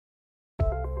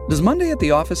Does Monday at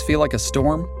the office feel like a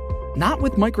storm? Not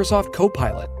with Microsoft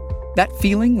Copilot. That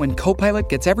feeling when Copilot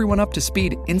gets everyone up to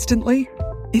speed instantly?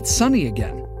 It's sunny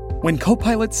again. When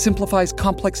Copilot simplifies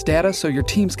complex data so your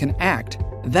teams can act,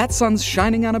 that sun's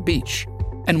shining on a beach.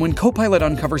 And when Copilot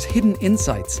uncovers hidden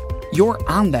insights, you're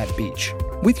on that beach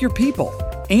with your people,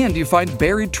 and you find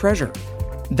buried treasure.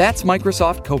 That's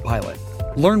Microsoft Copilot.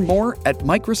 Learn more at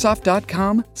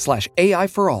Microsoft.com/AI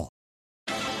for all.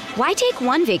 Why take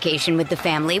one vacation with the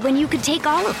family when you could take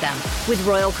all of them? With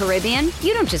Royal Caribbean,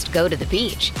 you don't just go to the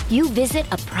beach. You visit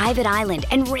a private island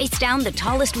and race down the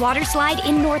tallest water slide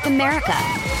in North America.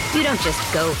 You don't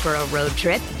just go for a road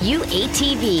trip. You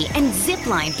ATV and zip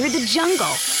line through the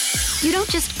jungle. You don't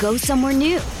just go somewhere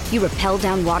new. You rappel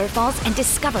down waterfalls and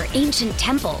discover ancient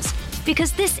temples.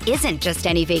 Because this isn't just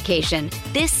any vacation.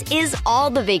 This is all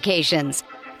the vacations.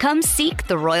 Come seek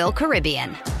the Royal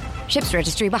Caribbean. Ships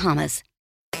Registry, Bahamas.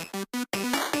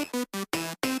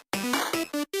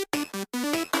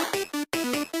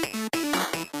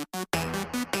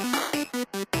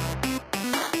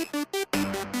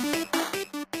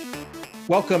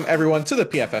 Welcome, everyone, to the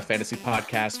PFF Fantasy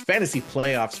Podcast, Fantasy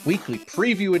Playoffs Weekly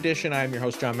Preview Edition. I'm your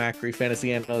host, John Macri,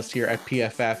 fantasy analyst here at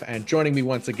PFF, and joining me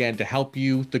once again to help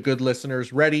you, the good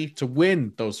listeners, ready to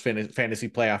win those fantasy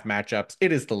playoff matchups,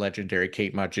 it is the legendary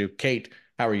Kate Maju. Kate,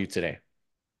 how are you today?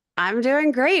 I'm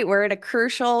doing great. We're at a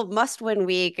crucial must-win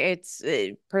week. It's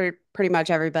pretty much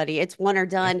everybody. It's one or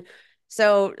done.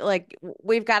 So,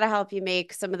 we've got to help you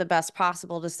make some of the best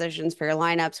possible decisions for your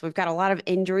lineups. We've got a lot of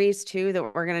injuries, too, that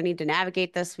we're going to need to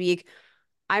navigate this week.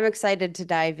 I'm excited to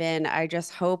dive in. I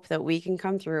just hope that we can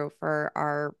come through for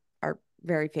our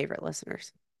very favorite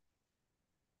listeners.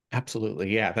 Absolutely.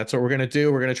 Yeah, that's what we're going to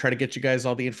do. We're going to try to get you guys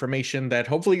all the information that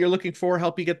hopefully you're looking for,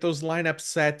 help you get those lineups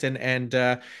set. And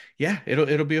yeah,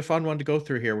 it'll be a fun one to go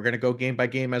through here. We're going to go game by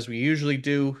game as we usually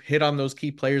do, hit on those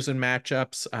key players and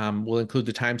matchups. We'll include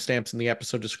the timestamps in the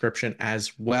episode description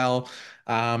as well.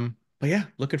 But yeah,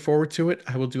 looking forward to it.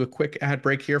 I will do a quick ad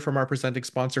break here from our presenting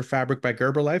sponsor, Fabric by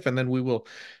Gerber Life, and then we will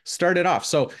start it off.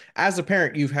 So as a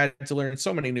parent, you've had to learn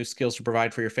so many new skills to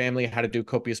provide for your family, how to do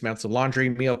copious amounts of laundry,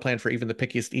 meal plan for even the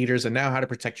pickiest eaters, and now how to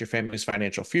protect your family's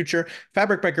financial future.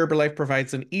 Fabric by Gerber Life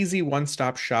provides an easy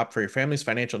one-stop shop for your family's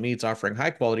financial needs, offering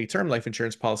high-quality term life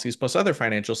insurance policies plus other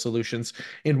financial solutions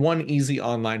in one easy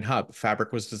online hub.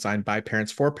 Fabric was designed by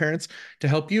parents for parents to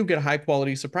help you get a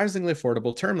high-quality, surprisingly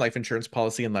affordable term life insurance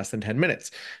policy in less than 10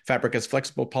 minutes. Fabric has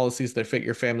flexible policies that fit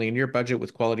your family and your budget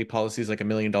with quality policies like $1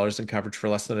 million in coverage for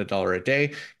less than $1 a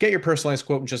day. Get your personalized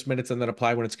quote in just minutes and then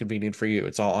apply when it's convenient for you.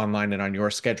 It's all online and on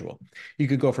your schedule. You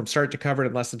could go from start to covered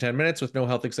in less than 10 minutes with no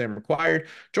health exam required.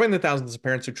 Join the thousands of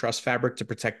parents who trust Fabric to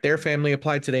protect their family.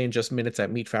 Apply today in just minutes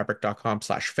at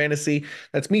meetfabric.com/fantasy.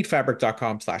 That's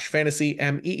meetfabric.com/fantasy,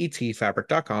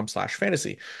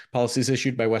 meetfabric.com/fantasy. Policies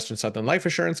issued by Western Southern Life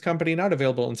Assurance Company, not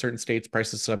available in certain states.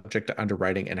 Prices subject to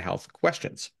underwriting and health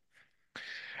questions.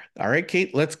 All right,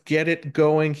 Kate, let's get it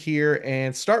going here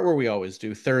and start where we always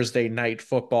do. Thursday night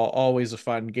football, always a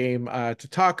fun game to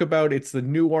talk about. It's the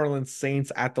New Orleans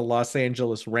Saints at the Los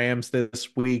Angeles Rams this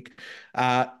week.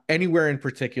 Anywhere in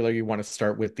particular you want to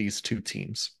start with these two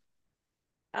teams?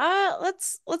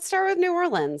 Let's start with New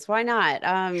Orleans. Why not?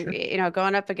 Sure.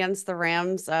 Going up against the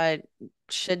Rams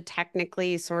should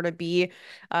technically sort of be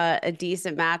a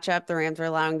decent matchup. The Rams are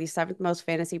allowing the seventh most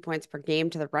fantasy points per game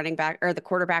to the running back or the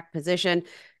quarterback position.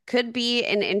 Could be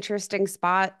an interesting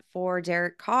spot for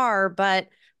Derek Carr, but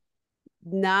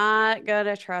not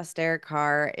gonna trust Derek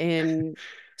Carr in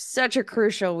such a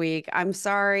crucial week. I'm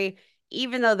sorry.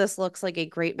 Even though this looks like a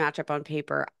great matchup on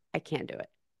paper, I can't do it.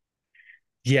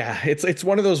 Yeah, it's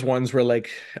one of those ones where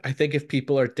I think if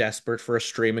people are desperate for a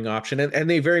streaming option, and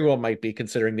they very well might be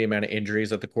considering the amount of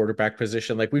injuries at the quarterback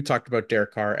position. Like we've talked about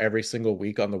Derek Carr every single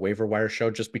week on the waiver wire show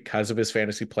just because of his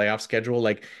fantasy playoff schedule.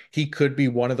 Like he could be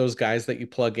one of those guys that you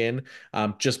plug in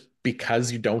just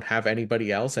because you don't have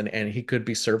anybody else, and he could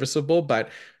be serviceable. But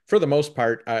for the most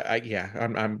part,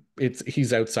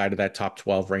 he's outside of that top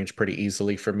 12 range pretty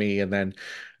easily for me. And then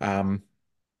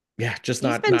yeah, just He's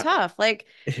not been tough.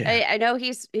 yeah. I know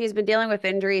he's been dealing with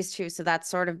injuries too, so that's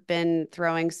sort of been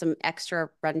throwing some extra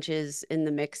wrenches in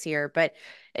the mix here. But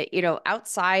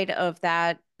outside of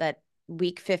that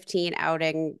week 15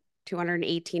 outing,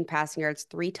 218 passing yards,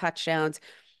 3 touchdowns.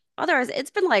 Otherwise, it's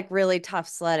been really tough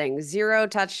sledding. 0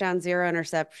 touchdowns, 0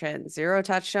 interception, 0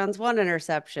 touchdowns, 1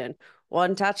 interception,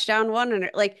 1 touchdown,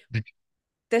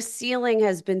 the ceiling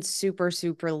has been super,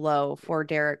 super low for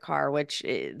Derek Carr, which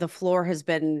the floor has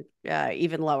been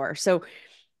even lower. So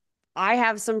I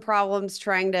have some problems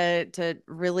trying to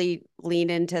really lean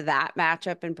into that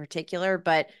matchup in particular,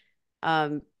 but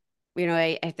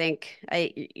I think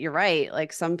you're right.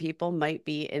 Like some people might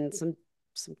be in some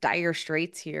dire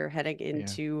straits here heading Yeah.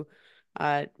 into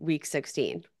week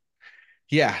 16.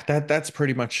 Yeah, that's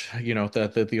pretty much,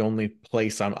 the only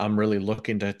place I'm really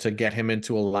looking to get him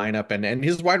into a lineup. And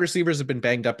his wide receivers have been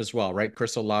banged up as well, right?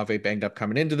 Chris Olave banged up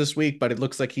coming into this week, but it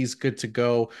looks like he's good to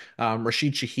go.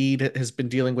 Rashid Shaheed has been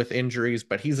dealing with injuries,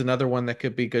 but he's another one that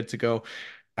could be good to go.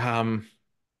 Um,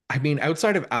 I mean,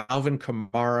 outside of Alvin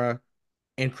Kamara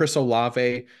and Chris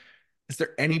Olave, is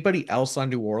there anybody else on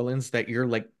New Orleans that you're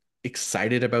like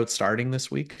excited about starting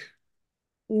this week?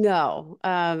 No,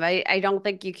 I don't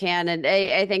think you can. And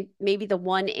I think maybe the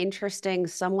one interesting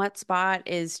somewhat spot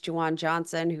is Juwan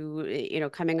Johnson, who,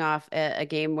 coming off a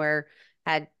game where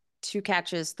had 2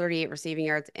 catches, 38 receiving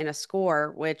yards in a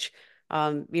score, which,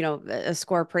 a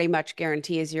score pretty much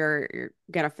guarantees you're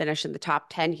going to finish in the top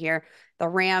 10 here. The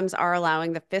Rams are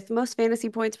allowing the fifth most fantasy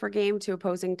points per game to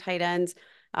opposing tight ends.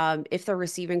 If the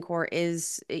receiving core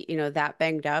is, that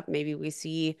banged up, maybe we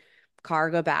see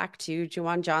Carr go back to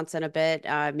Juwan Johnson a bit.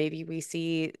 Maybe we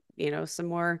see, some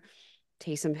more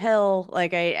Taysom Hill.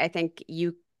 Like I think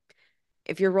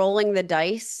if you're rolling the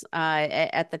dice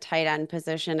at the tight end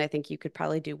position, I think you could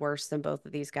probably do worse than both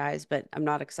of these guys, but I'm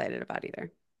not excited about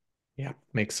either. Yeah,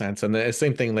 makes sense. And the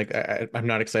same thing, like I'm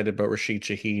not excited about Rashid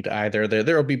Shaheed either.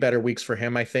 There'll be better weeks for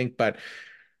him, I think, but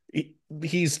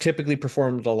he's typically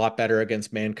performed a lot better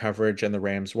against man coverage and the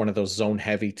Rams, one of those zone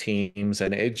heavy teams.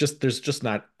 And there's just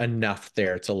not enough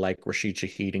there to like Rashid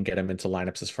Shaheed and get him into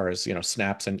lineups as far as,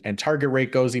 snaps and target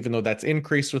rate goes, even though that's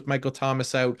increased with Michael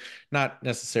Thomas out, not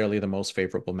necessarily the most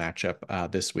favorable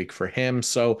matchup this week for him.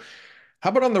 So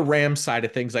how about on the Rams side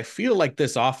of things? I feel like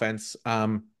this offense,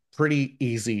 pretty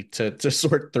easy to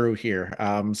sort through here.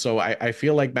 So I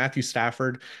feel like Matthew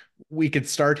Stafford, we could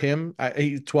start him.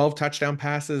 12 touchdown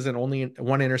passes and only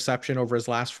one interception over his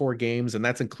last 4 games, and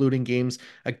that's including games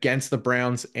against the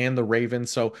Browns and the Ravens.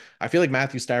 So I feel like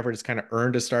Matthew Stafford has kind of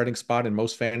earned a starting spot in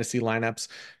most fantasy lineups.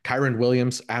 Kyron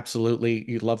Williams, absolutely,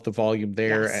 you love the volume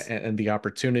there Yes. and the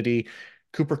opportunity.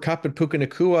 Cooper Kupp and Puka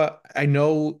Nacua, I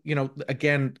know,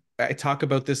 again, I talk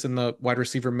about this in the wide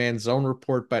receiver man zone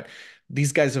report, but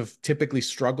these guys have typically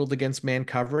struggled against man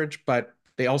coverage, but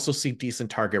they also see decent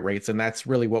target rates, and that's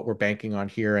really what we're banking on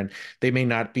here. And they may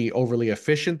not be overly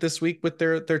efficient this week with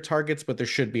their targets, but there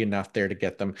should be enough there to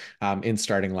get them in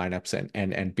starting lineups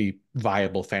and be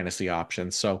viable fantasy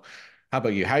options. So, how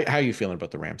about you? How are you feeling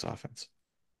about the Rams offense?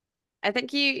 I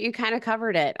think you kind of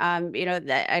covered it.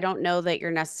 That I don't know that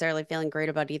you're necessarily feeling great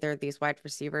about either of these wide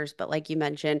receivers, but like you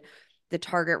mentioned, the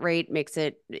target rate makes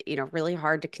it, really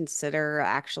hard to consider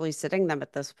actually sitting them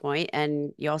at this point.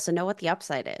 And you also know what the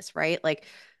upside is, right? Like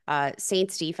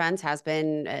Saints defense has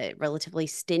been relatively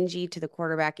stingy to the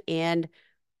quarterback and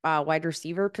wide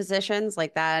receiver positions,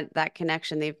 like that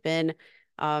connection. They've been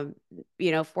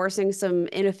forcing some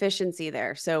inefficiency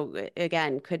there. So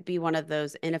again, could be one of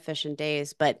those inefficient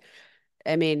days, but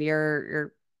I mean,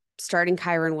 you're starting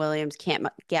Kyron Williams can't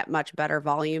get much better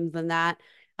volume than that.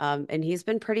 And he's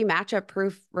been pretty matchup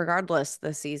proof regardless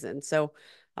this season. So,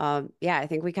 yeah, I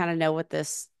think we kind of know what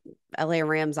this LA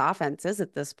Rams offense is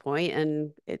at this point,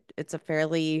 and it's a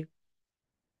fairly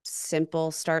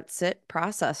simple start sit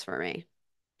process for me.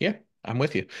 Yeah, I'm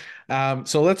with you.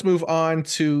 So let's move on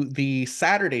to the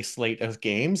Saturday slate of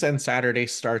games. And Saturday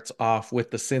starts off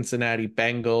with the Cincinnati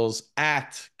Bengals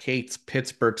at Kate's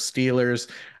Pittsburgh Steelers.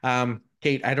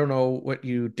 Kate, I don't know what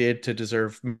you did to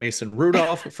deserve Mason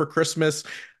Rudolph for Christmas,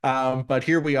 but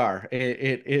here we are.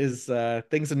 It is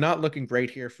things are not looking great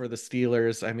here for the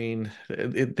Steelers. I mean,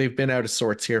 they've been out of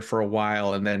sorts here for a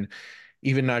while, and then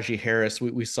even Najee Harris,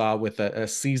 we saw with a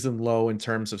season low in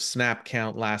terms of snap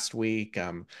count last week.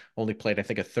 Only played, I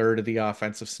think, a third of the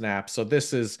offensive snaps. So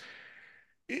this is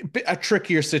a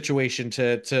trickier situation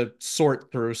to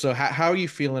sort through. So how are you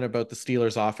feeling about the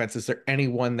Steelers offense? Is there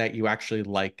anyone that you actually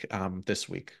like this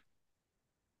week?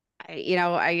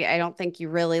 I don't think you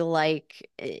really like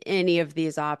any of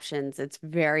these options. It's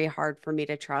very hard for me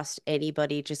to trust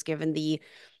anybody just given the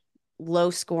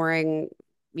low scoring,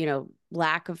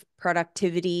 lack of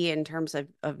productivity in terms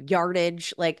of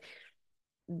yardage. Like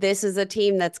this is a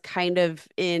team that's kind of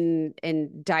in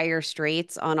dire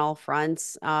straits on all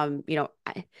fronts.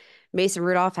 Mason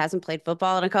Rudolph hasn't played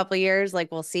football in a couple of years.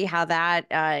 Like we'll see how that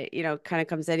kind of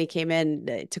comes in. He came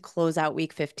in to close out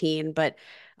week 15, but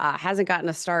hasn't gotten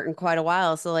a start in quite a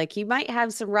while. So like he might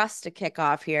have some rust to kick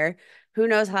off here. Who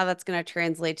knows how that's going to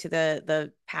translate to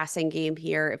the passing game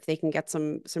here if they can get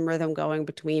some rhythm going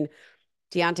between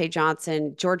Deontay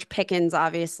Johnson, George Pickens,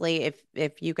 obviously,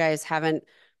 if you guys haven't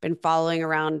been following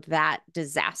around that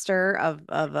disaster of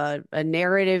a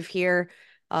narrative here,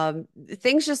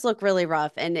 Things just look really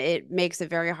rough, and it makes it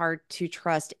very hard to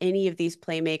trust any of these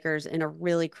playmakers in a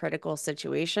really critical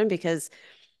situation because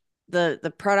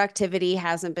the productivity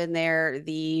hasn't been there.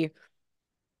 The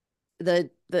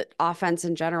offense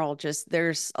in general, just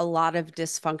there's a lot of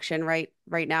dysfunction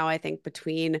right now, I think,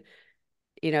 between,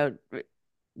 you know,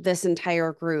 this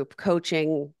entire group,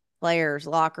 coaching, players,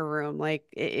 locker room. Like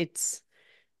it's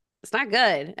not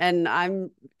good.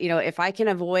 And if I can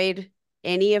avoid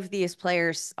any of these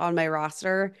players on my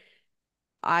roster,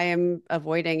 I am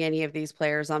avoiding any of these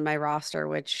players on my roster,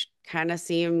 which kind of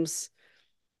seems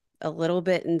a little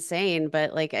bit insane.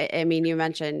 But like, I mean, you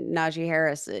mentioned Najee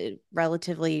Harris,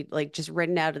 relatively like just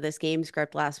written out of this game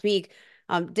script last week.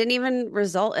 Didn't even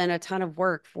result in a ton of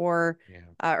work for,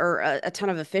 or a ton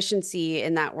of efficiency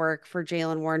in that work for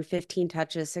Jaylen Warren. 15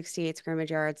 touches, 68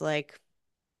 scrimmage yards. Like,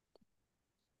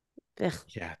 ugh.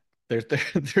 Yeah,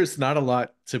 there's not a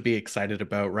lot to be excited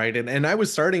about, right? And I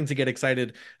was starting to get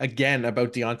excited again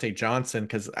about Deontay Johnson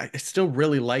because I still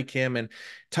really like him and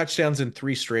touchdowns in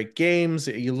 3 straight games.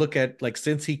 You look at like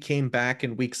since he came back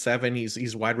in week 7,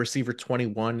 he's wide receiver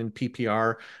 21 in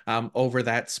PPR over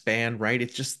that span, right?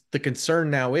 It's just the concern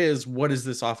now is what is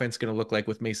this offense going to look like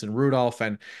with Mason Rudolph?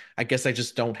 And I guess I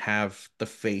just don't have the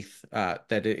faith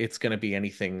that it's going to be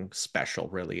anything special,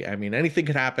 really. I mean, anything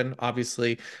could happen,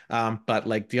 obviously. But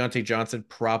like Deontay Johnson,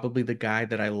 probably the guy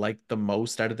that I like the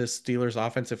most out of this Steelers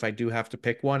offense if I do have to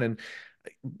pick one. And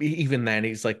even then,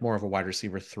 he's like more of a wide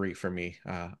receiver 3 for me,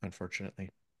 unfortunately.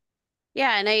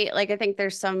 Yeah, and I think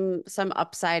there's some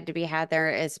upside to be had there,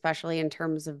 especially in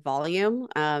terms of volume.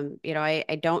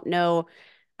 I don't know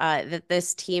that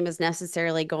this team is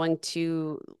necessarily going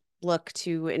to look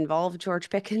to involve George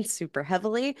Pickens super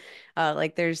heavily.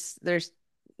 Like there's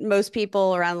most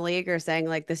people around the league are saying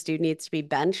like this dude needs to be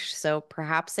benched, so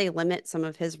perhaps they limit some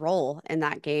of his role in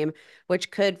that game,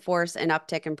 which could force an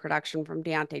uptick in production from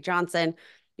Deontay Johnson.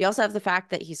 You also have the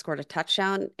fact that he scored a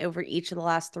touchdown over each of the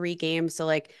last 3 games, so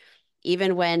like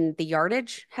even when the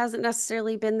yardage hasn't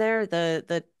necessarily been there,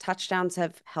 the touchdowns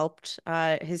have helped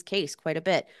his case quite a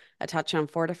bit. A touchdown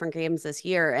 4 different games this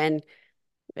year, and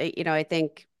I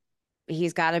think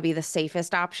he's got to be the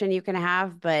safest option you can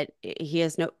have, but he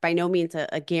is by no means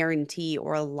a guarantee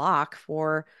or a lock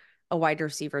for a wide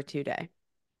receiver today.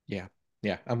 Yeah,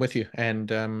 yeah, I'm with you. And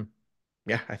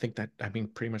yeah, I think that I mean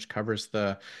pretty much covers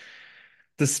the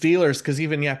Steelers, because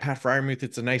even, yeah, Pat Freiermuth,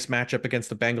 it's a nice matchup against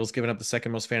the Bengals, giving up the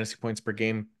second most fantasy points per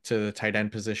game to the tight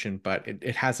end position, but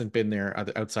it hasn't been there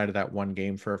outside of that one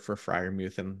game for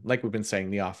Freiermuth. And like we've been saying,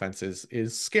 the offense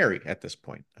is scary at this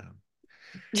point.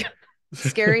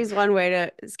 Scary is one way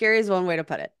to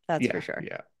put it. That's Yeah, for sure.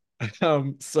 yeah.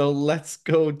 So let's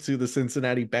go to the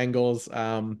Cincinnati Bengals.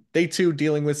 They too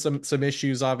dealing with some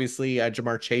issues. Obviously,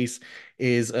 Jamar Chase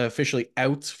is officially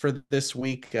out for this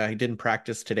week. He didn't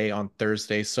practice today on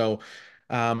Thursday, so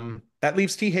that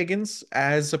leaves T. Higgins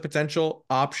as a potential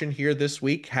option here this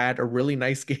week. Had a really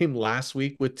nice game last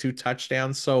week with 2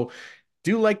 touchdowns, so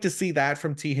do like to see that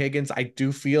from T. Higgins. I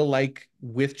do feel like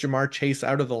with Jamar Chase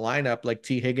out of the lineup, like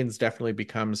T. Higgins definitely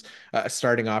becomes a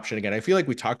starting option again. I feel like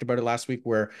we talked about it last week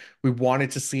where we wanted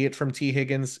to see it from T.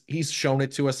 Higgins. He's shown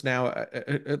it to us now,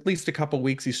 at least a couple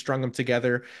weeks. He's strung them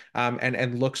together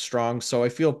and looks strong. So I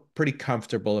feel pretty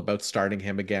comfortable about starting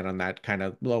him again on that kind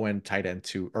of low end tight end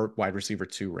 2 or wide receiver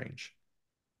 2 range.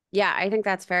 Yeah, I think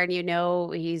that's fair. And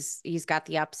he's got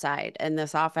the upside, and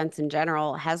this offense in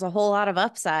general has a whole lot of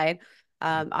upside.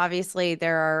 Obviously,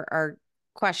 there are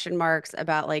question marks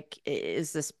about like,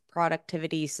 is this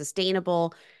productivity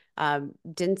sustainable?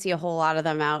 Didn't see a whole lot of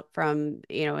them out from,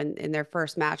 in their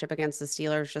first matchup against the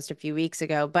Steelers just a few weeks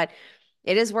ago. But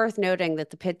it is worth noting that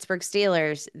the Pittsburgh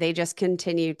Steelers, they just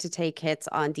continue to take hits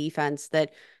on defense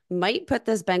that might put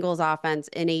this Bengals offense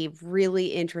in a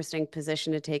really interesting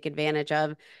position to take advantage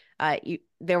of.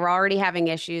 They were already having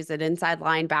issues at inside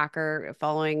linebacker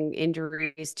following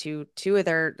injuries to 2 of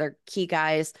their key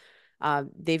guys.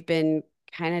 They've been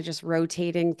kind of just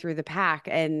rotating through the pack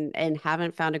and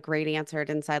haven't found a great answer at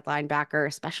inside linebacker,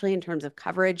 especially in terms of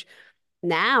coverage.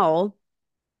 Now,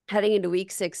 heading into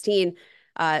week 16,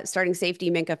 starting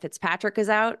safety Minkah Fitzpatrick is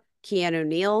out. Keanu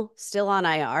Neal still on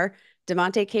IR.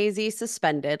 Damontae Kazee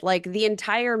suspended. Like the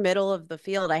entire middle of the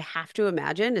field, I have to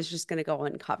imagine, is just going to go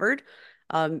uncovered.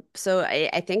 So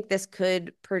I think this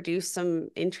could produce some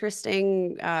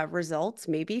interesting results,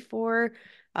 maybe for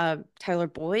Tyler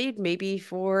Boyd, maybe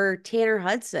for Tanner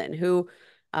Hudson, who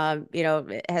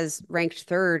has ranked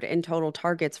 3rd in total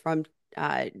targets from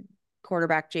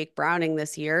quarterback Jake Browning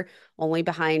this year, only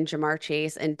behind Jamar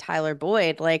Chase and Tyler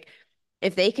Boyd. Like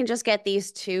if they can just get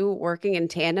these 2 working in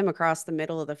tandem across the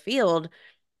middle of the field,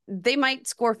 they might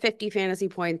score 50 fantasy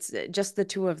points, just the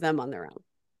two of them on their own.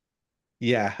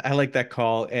 Yeah, I like that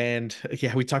call. And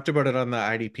yeah, we talked about it on the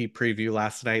IDP preview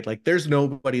last night. Like there's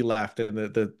nobody left in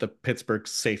the Pittsburgh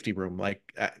safety room. Like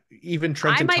even I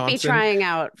Trenton might be Thompson, trying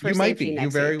out for you might be, safety you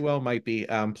next very week. well might be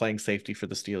playing safety for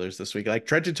the Steelers this week. Like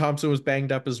Trenton Thompson was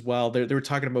banged up as well. They were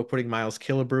talking about putting Miles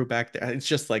Killebrew back there. It's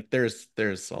just like there's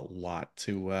a lot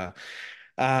to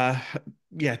uh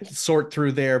yeah, sort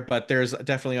through there, but there's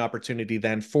definitely opportunity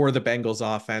then for the Bengals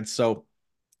offense. So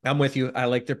I'm with you. I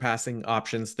like their passing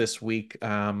options this week.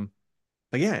 But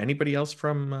yeah, anybody else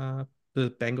from the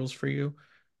Bengals for you?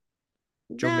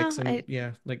 Joe No, Mixon,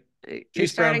 yeah, like you're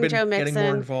Chase Brown starting been Joe getting more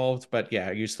Mixon. involved, but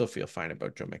yeah, you still feel fine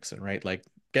about Joe Mixon, right? Like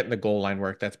getting the goal line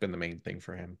work, that's been the main thing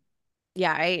for him.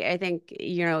 Yeah, I think,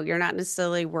 you're not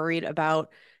necessarily worried about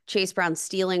Chase Brown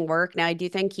stealing work. Now, I do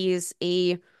think he's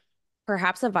a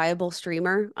perhaps a viable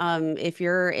streamer. If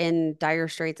you're in dire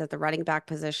straits at the running back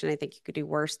position, I think you could do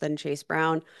worse than Chase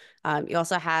Brown. You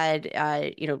also had,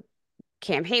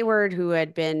 Cam Hayward, who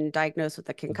had been diagnosed with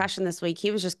a concussion this week.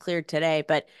 He was just cleared today.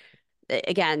 But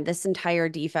again, this entire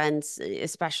defense,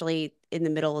 especially in the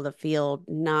middle of the field,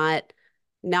 not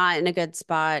in a good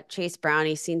spot. Chase Brown,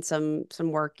 he's seen some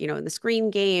work, in the screen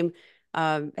game,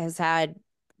 has had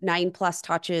 9+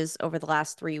 touches over the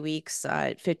last 3 weeks,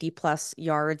 50+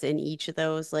 yards in each of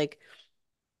those. Like,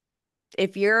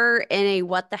 if you're in a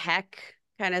what the heck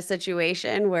kind of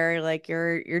situation where like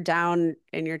you're down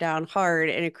and you're down hard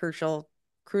in a crucial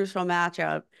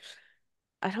matchup,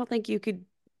 I don't think you could.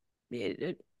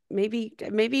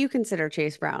 Maybe you consider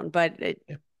Chase Brown, but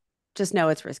just know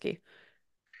it's risky.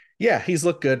 Yeah, he's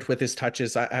looked good with his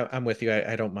touches. I'm with you.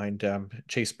 I don't mind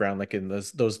Chase Brown like in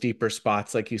those deeper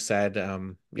spots, like you said.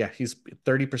 Yeah, he's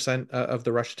 30% of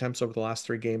the rush attempts over the last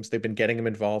 3 games. They've been getting him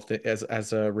involved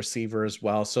as a receiver as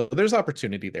well. So there's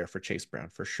opportunity there for Chase Brown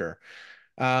for sure.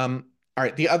 All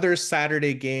right, the other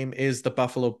Saturday game is the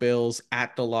Buffalo Bills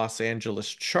at the Los Angeles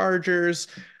Chargers.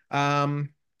 Um,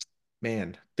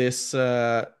 Man, this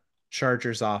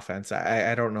Chargers offense,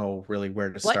 I don't know really where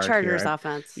to What start here. Chargers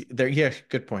offense? There, yeah,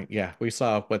 good point. Yeah, we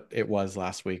saw what it was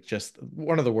last week. Just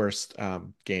one of the worst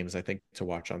games I think to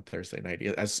watch on Thursday night.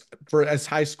 As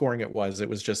high scoring it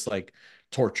was just like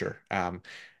torture. And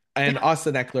Yeah.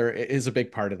 Austin Eckler is a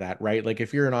big part of that, right? Like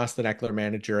if you're an Austin Eckler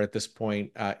manager at this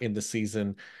point in the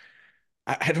season,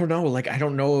 I don't know. Like, I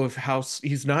don't know if how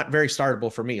he's not very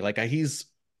startable for me. Like, he's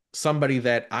somebody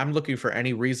that I'm looking for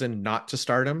any reason not to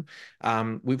start him.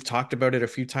 We've talked about it a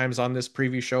few times on this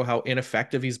preview show, how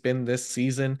ineffective he's been this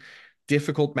season.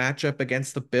 Difficult matchup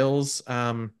against the Bills.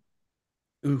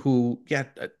 Who yeah,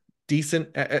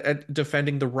 decent at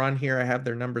defending the run here. I have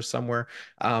their numbers somewhere.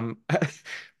 Um,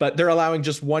 but they're allowing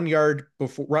just 1 yard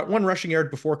before one rushing yard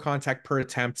before contact per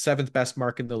attempt, seventh best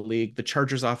mark in the league. The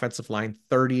Chargers offensive line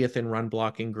 30th in run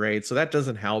blocking grade, so that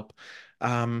doesn't help.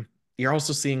 You're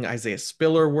also seeing Isaiah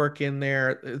Spiller work in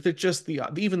there. Just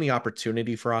even the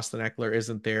opportunity for Austin Eckler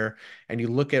isn't there. And you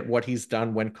look at what he's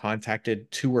done when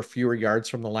contacted 2 or fewer yards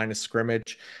from the line of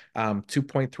scrimmage.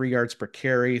 2.3 yards per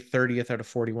carry, 30th out of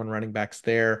 41 running backs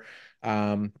there.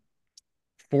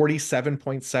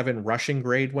 47.7 rushing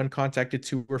grade when contacted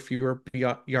 2 or fewer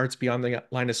yards beyond the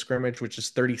line of scrimmage, which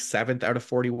is 37th out of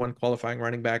 41 qualifying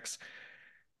running backs.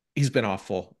 He's been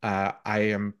awful. I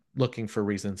am looking for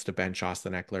reasons to bench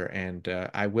Austin Eckler, and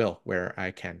I will where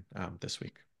I can this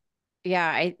week.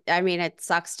 Yeah, I mean, it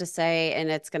sucks to say,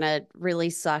 and it's gonna really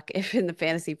suck if in the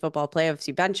fantasy football playoffs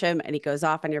you bench him and he goes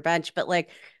off on your bench. But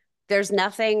like, there's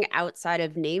nothing outside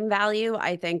of name value.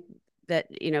 I think that,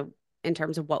 in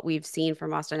terms of what we've seen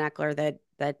from Austin Eckler,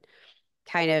 that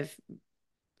kind of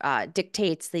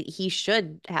dictates that he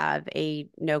should have a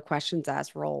no questions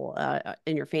asked role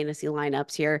in your fantasy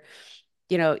lineups here.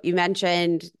 You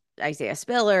mentioned Isaiah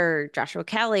Spiller, Joshua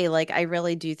Kelly. Like, I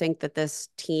really do think that this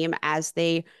team, as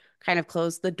they kind of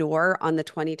close the door on the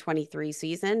 2023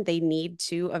 season, they need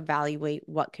to evaluate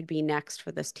what could be next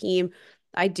for this team.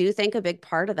 I do think a big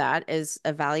part of that is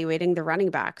evaluating the running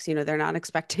backs. They're not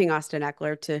expecting Austin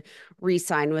Eckler to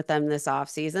re-sign with them this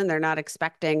offseason. They're not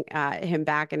expecting him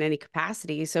back in any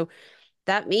capacity. So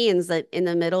that means that in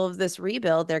the middle of this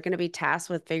rebuild, they're going to be tasked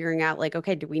with figuring out, like,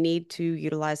 okay, do we need to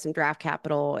utilize some draft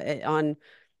capital on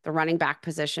the running back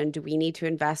position? Do we need to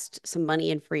invest some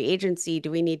money in free agency?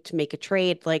 Do we need to make a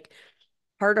trade? Like,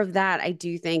 part of that, I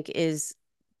do think, is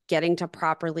getting to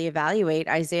properly evaluate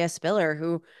Isaiah Spiller,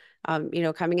 who,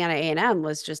 coming out of A&M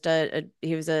was just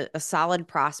he was a solid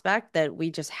prospect that we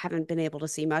just haven't been able to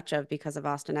see much of because of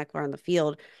Austin Eckler on the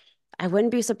field. I wouldn't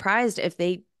be surprised if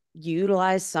they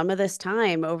utilize some of this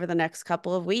time over the next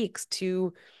couple of weeks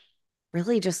to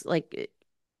really just like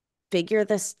figure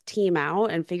this team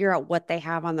out and figure out what they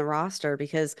have on the roster,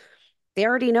 because they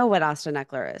already know what Austin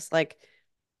Eckler is. Like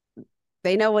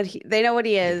they know what he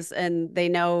Yeah. is, and they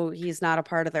know he's not a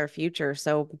part of their future.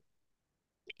 So,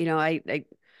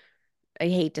 I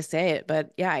hate to say it,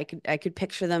 but yeah, I could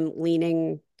picture them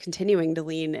continuing to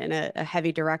lean in a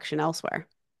heavy direction elsewhere.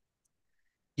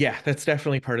 Yeah, that's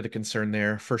definitely part of the concern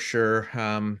there for sure.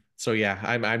 So yeah,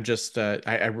 I'm just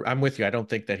I'm with you. I don't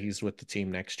think that he's with the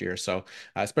team next year. So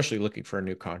especially looking for a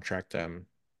new contract.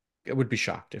 I would be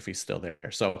shocked if he's still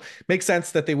there. So makes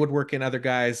sense that they would work in other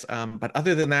guys. But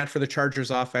other than that, for the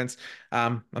Chargers offense,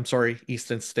 I'm sorry,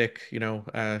 Easton Stick. You're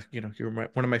one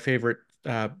of my favorite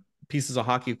pieces of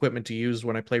hockey equipment to use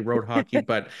when I play road hockey.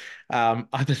 But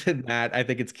other than that, I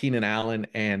think it's Keenan Allen,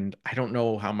 and I don't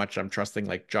know how much I'm trusting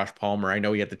like Josh Palmer. I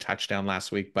know he had the touchdown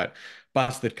last week, but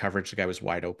busted coverage. The guy was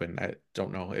wide open. I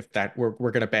don't know if that we're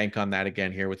going to bank on that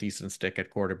again here with Easton Stick at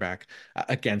quarterback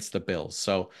against the Bills.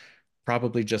 So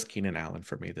probably just Keenan Allen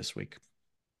for me this week.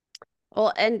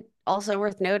 Well, and also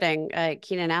worth noting,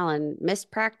 Keenan Allen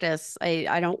missed practice. We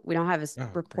don't have his Oh,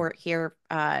 great. report here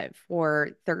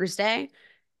for Thursday.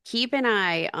 Keep an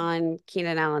eye on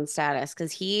Keenan Allen's status,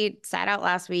 because he sat out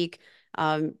last week,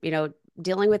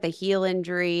 dealing with a heel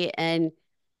injury. And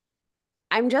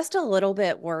I'm just a little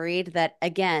bit worried that,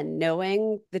 again,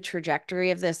 knowing the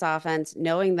trajectory of this offense,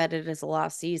 knowing that it is a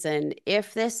lost season,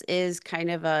 if this is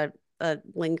kind of a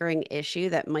lingering issue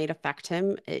that might affect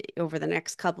him over the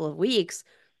next couple of weeks,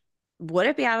 would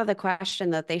it be out of the question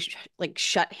that they like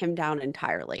shut him down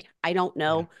entirely? I don't Yeah.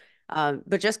 know.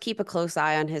 But just keep a close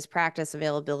eye on his practice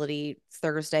availability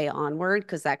Thursday onward,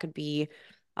 because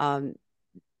um,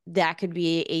 that could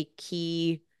be a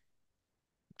key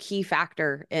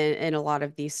factor in a lot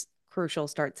of these crucial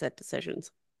start set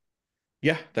decisions.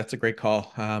 Yeah, that's a great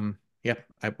call. Yeah,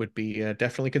 I would be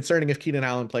definitely concerning if Keenan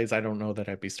Allen plays. I don't know that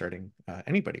I'd be starting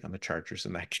anybody on the Chargers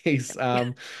in that case.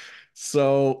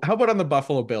 So how about on the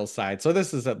Buffalo Bills side? So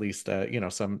this is at least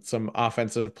some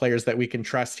offensive players that we can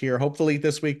trust here. Hopefully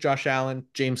this week, Josh Allen,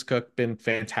 James Cook been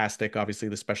fantastic, obviously,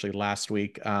 especially last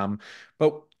week.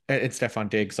 But it's Stefon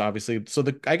Diggs, obviously. So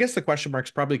I guess the question marks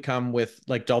probably come with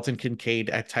like Dalton Kincaid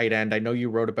at tight end. I know you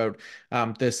wrote about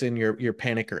this in your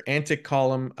panic or antic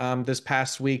column this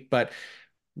past week, but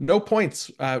no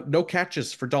points, no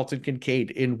catches for Dalton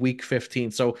Kincaid in week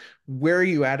 15. So where are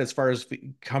you at as far as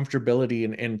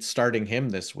comfortability in starting him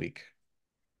this week?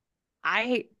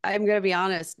 I'm going to be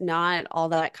honest, not all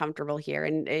that comfortable here,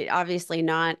 and obviously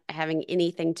not having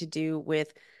anything to do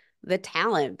with the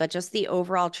talent, but just the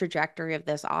overall trajectory of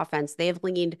this offense. They've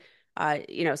leaned,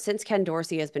 since Ken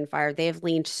Dorsey has been fired, they've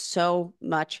leaned so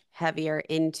much heavier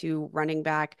into running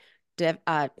back,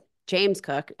 James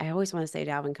Cook. I always want to say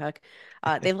Dalvin Cook.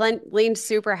 They've leaned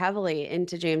super heavily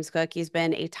into James Cook. He's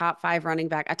been a top five running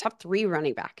back, a top three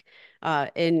running back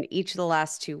in each of the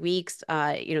last 2 weeks.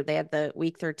 They had the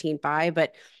week 13 bye,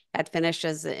 but had finished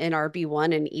as an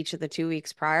RB1 in each of the 2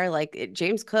 weeks prior.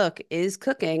 James Cook is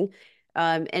cooking.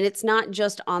 And it's not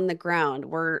just on the ground.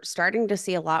 We're starting to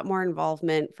see a lot more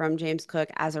involvement from James Cook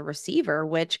as a receiver,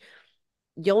 which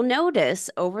you'll notice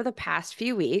over the past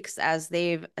few weeks as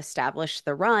they've established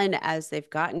the run, as they've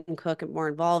gotten Cook more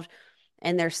involved,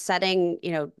 and they're setting,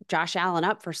 Josh Allen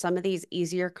up for some of these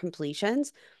easier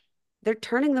completions. They're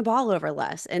turning the ball over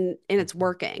less, and it's Mhm.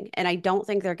 working. And I don't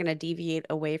think they're going to deviate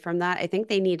away from that. I think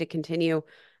they need to continue,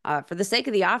 for the sake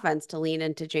of the offense, to lean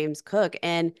into James Cook.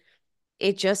 And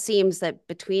it just seems that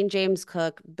between James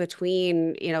Cook,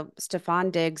 between,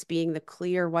 Stefon Diggs being the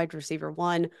clear wide receiver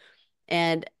one,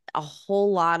 and a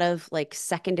whole lot of like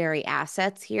secondary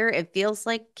assets here, it feels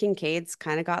like Kincaid's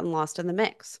kind of gotten lost in the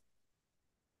mix.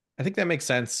 I think that makes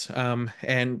sense.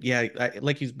 And yeah,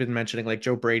 like he's been mentioning, like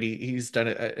Joe Brady, he's done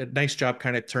a nice job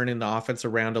kind of turning the offense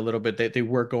around a little bit. They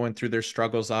were going through their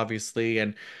struggles, obviously.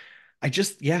 And I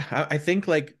think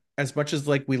like as much as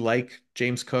like we like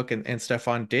James Cook and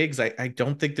Stefon Diggs, I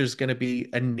don't think there's going to be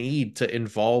a need to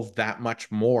involve that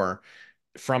much more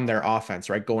from their offense,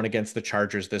 right? Going against the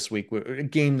Chargers this week, a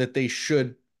game that they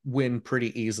should win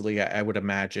pretty easily, I would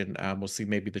imagine. We'll see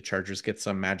maybe the Chargers get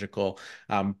some magical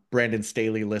Brandon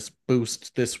Staley list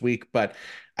boost this week, but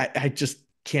I just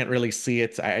can't really see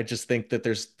it. I just think that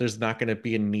there's not going to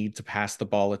be a need to pass the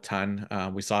ball a ton.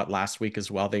 We saw it last week as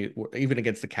well. They even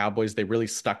against the Cowboys, they really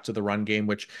stuck to the run game,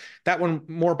 which that one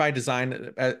more by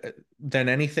design than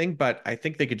anything. But I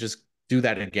think they could just do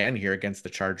that again here against the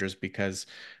Chargers because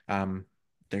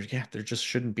there just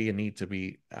shouldn't be a need to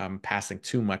be passing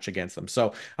too much against them.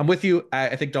 So I'm with you.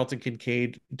 I think Dalton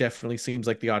Kincaid definitely seems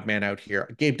like the odd man out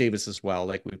here. Gabe Davis as well,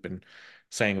 like we've been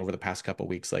saying over the past couple of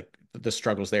weeks, like the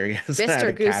struggles there. He hasn't had Mr.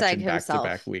 a catch Goose Egg in back-to-back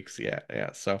himself. weeks.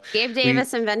 Yeah. So Gabe we,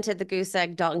 Davis invented the goose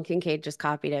egg. Dalton Kincaid just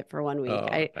copied it for 1 week. oh,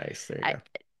 nice. There you I,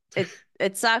 go.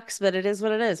 it sucks, but it is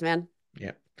what it is, man.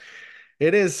 Yeah.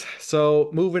 It is. So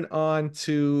moving on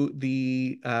to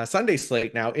the Sunday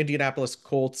slate now, Indianapolis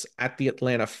Colts at the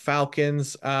Atlanta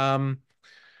Falcons. Well,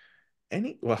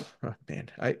 oh, man,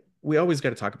 we always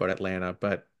got to talk about Atlanta,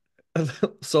 but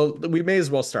so we may as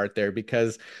well start there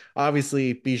because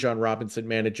obviously Bijan Robinson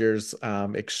managers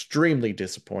extremely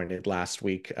disappointed last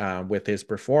week with his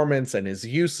performance and his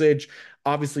usage.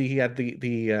 Obviously, he had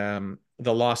the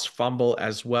lost fumble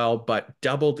as well, but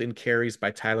doubled in carries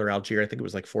by Tyler Algier. I think it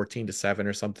was like 14-7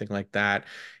 or something like that.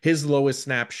 His lowest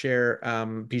snap share,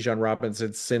 Bijan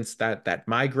Robinson, since that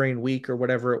migraine week or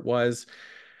whatever it was.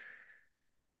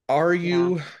 Are Yeah.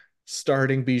 you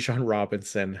starting Bijan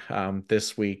Robinson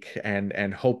this week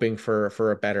and hoping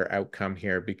for a better outcome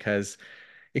here? Because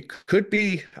it could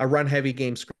be a run heavy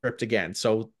game script again.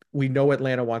 So we know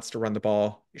Atlanta wants to run the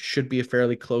ball. It should be a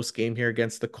fairly close game here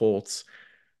against the Colts.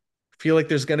 Feel like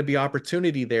there's going to be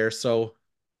opportunity there. So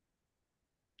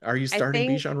are you I starting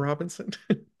think Bijan Robinson?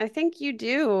 I think you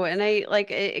do. And I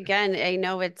like again, I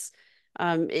know it's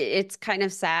kind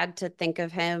of sad to think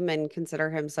of him and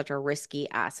consider him such a risky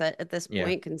asset at this Yeah.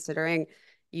 point, considering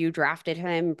you drafted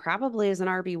him probably as an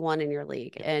RB1 in your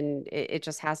league, Yeah. and it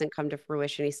just hasn't come to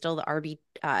fruition. He's still the RB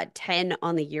 10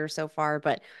 on the year so far,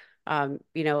 but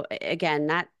again,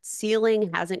 that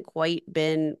ceiling hasn't quite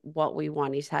been what we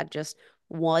want. He's had just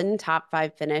one top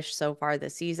 5 finish so far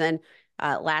this season.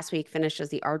 Last week finished as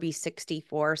the RB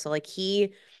 64. So like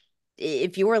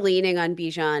if you were leaning on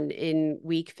Bijan in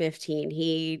week 15,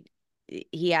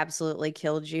 he absolutely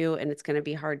killed you, and it's going to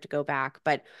be hard to go back.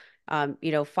 But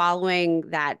following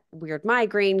that weird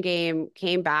migraine game,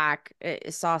 came back,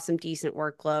 saw some decent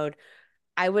workload.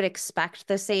 I would expect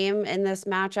the same in this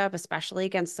matchup, especially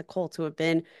against the Colts, who have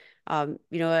been,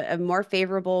 a more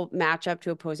favorable matchup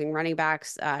to opposing running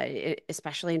backs,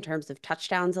 especially in terms of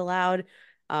touchdowns allowed.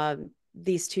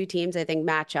 These two teams, I think,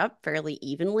 match up fairly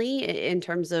evenly in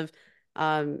terms of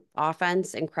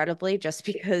offense, incredibly, just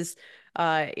because,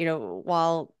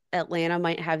 while Atlanta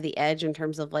might have the edge in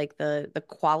terms of like the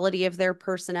quality of their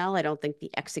personnel, I don't think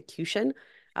the execution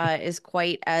is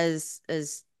quite as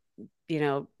you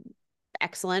know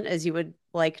excellent as you would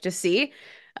like to see,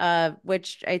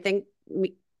 which I think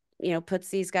puts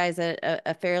these guys at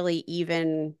a fairly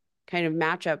even kind of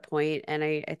matchup point. And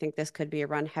I think this could be a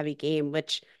run heavy game,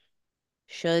 which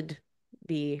should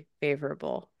be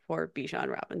favorable for Bijan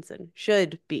Robinson.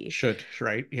 Should be. Should,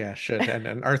 right? Yeah, should.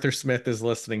 And Arthur Smith is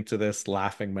listening to this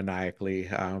laughing maniacally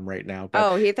right now. But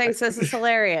Oh, he thinks this is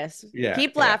hilarious. yeah,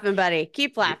 Keep yeah. laughing, buddy.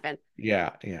 Keep laughing. Yeah,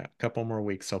 a couple more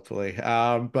weeks hopefully.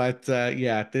 But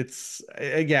yeah, it's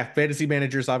yeah, fantasy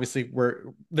managers obviously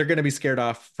they're going to be scared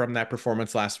off from that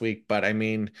performance last week, but I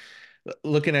mean,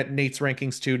 looking at Nate's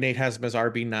rankings too, Nate has him as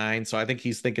RB9, so I think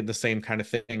he's thinking the same kind of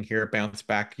thing here, bounce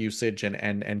back usage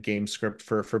and game script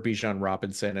for Bijan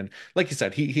Robinson. And like you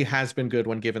said, he has been good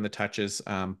when given the touches.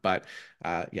 But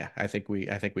yeah, I think we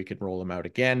could roll him out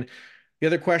again. The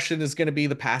other question is going to be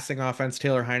the passing offense.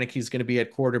 Taylor Heinicke is going to be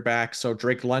at quarterback. So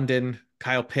Drake London,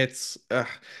 Kyle Pitts.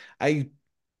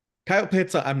 Kyle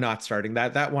Pitts, I'm not starting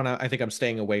that one. I think I'm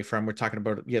staying away from. We're talking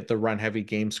about the run heavy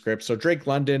game script. So Drake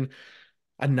London,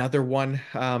 another one.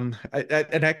 And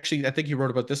actually, I think you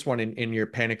wrote about this one in your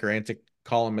Panic or Antic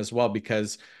column as well,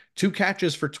 because 2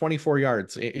 catches for 24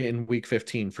 yards in week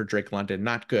 15 for Drake London.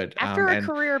 Not good. After a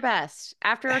career best.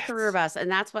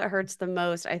 And that's what hurts the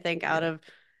most, I think, out of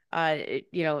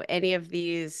any of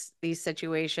these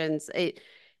situations.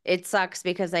 It sucks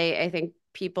because I think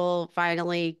people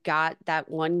finally got that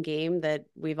one game that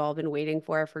we've all been waiting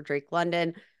for Drake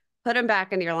London. Put him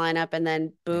back into your lineup, and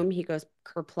then boom, he goes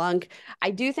kerplunk.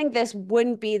 I do think this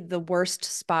wouldn't be the worst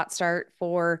spot start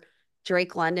for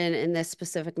Drake London in this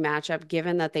specific matchup,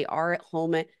 given that they are at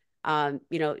home.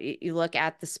 You look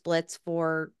at the splits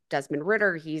for Desmond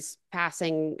Ridder, he's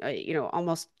passing,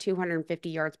 almost 250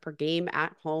 yards per game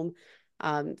at home,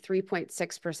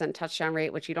 3.6% touchdown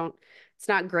rate, which it's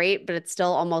not great, but it's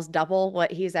still almost double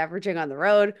what he's averaging on the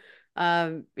road.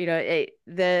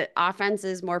 The offense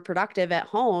is more productive at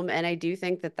home, and I do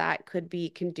think that could be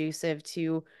conducive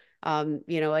to,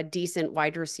 a decent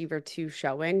wide receiver 2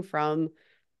 showing from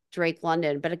Drake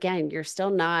London. But again, you're still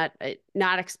not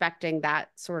expecting that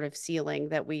sort of ceiling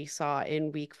that we saw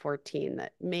in week 14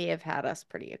 that may have had us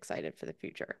pretty excited for the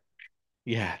future.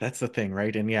 Yeah, that's the thing,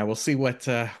 right? And yeah, we'll see what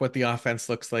the offense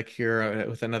looks like here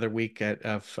with another week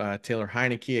of Taylor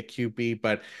Heinicke at QB.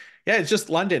 But Yeah, it's just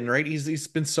London, right? He's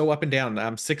been so up and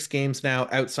down. 6 games now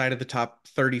outside of the top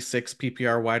 36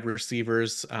 PPR wide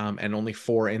receivers, and only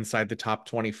 4 inside the top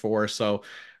 24. So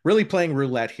really playing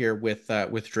roulette here with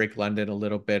Drake London a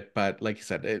little bit. But like you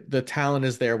said, the talent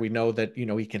is there. We know that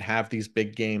he can have these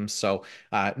big games. So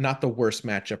not the worst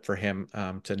matchup for him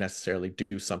to necessarily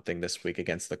do something this week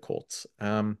against the Colts.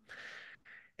 And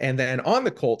then on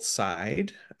the Colts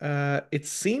side, it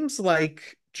seems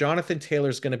like Jonathan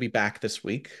Taylor's going to be back this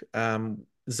week.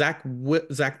 Zach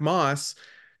Moss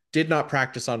did not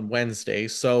practice on Wednesday,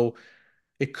 so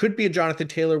it could be a Jonathan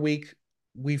Taylor week.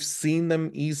 We've seen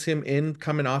them ease him in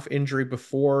coming off injury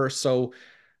before. So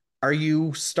are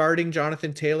you starting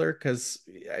Jonathan Taylor? Because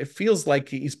it feels like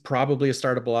he's probably a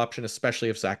startable option, especially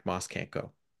if Zach Moss can't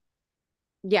go.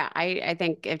 Yeah, I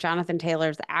think if Jonathan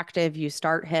Taylor's active, you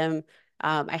start him.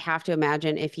 I have to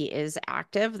imagine if he is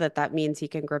active, that means he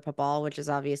can grip a ball, which is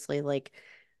obviously like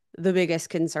the biggest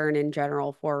concern in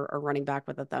general for a running back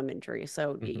with a thumb injury.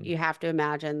 So Mhm. you have to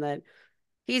imagine that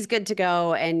he's good to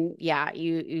go. And yeah,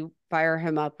 you fire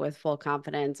him up with full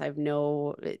confidence. I have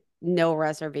no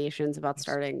reservations about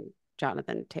starting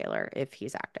Jonathan Taylor if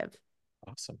he's active.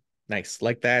 Awesome. Nice.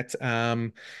 Like that.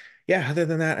 Yeah, other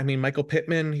than that, I mean, Michael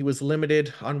Pittman, he was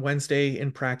limited on Wednesday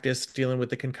in practice dealing with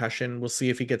the concussion. We'll see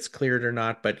if he gets cleared or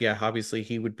not. But yeah, obviously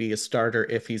he would be a starter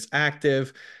if he's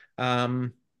active.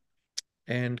 Um,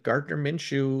 and Gardner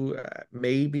Minshew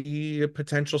may be a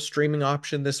potential streaming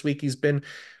option this week. He's been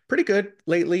pretty good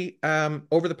lately.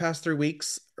 Over the past 3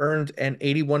 weeks, earned an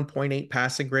 81.8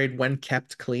 passing grade when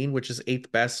kept clean, which is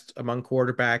eighth best among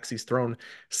quarterbacks. He's thrown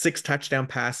 6 touchdown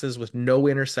passes with no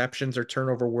interceptions or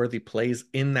turnover worthy plays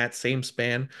in that same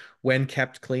span when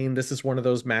kept clean. This is one of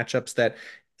those matchups that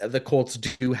the Colts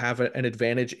do have an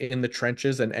advantage in the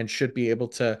trenches and should be able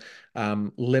to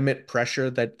limit pressure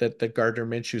that Gardner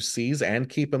Minshew sees and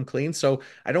keep him clean. So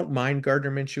I don't mind Gardner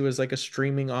Minshew as like a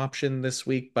streaming option this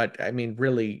week, but I mean,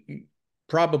 really,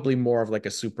 probably more of like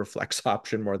a super flex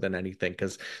option more than anything,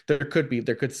 because there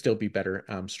could still be better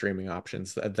streaming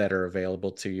options that are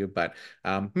available to you. But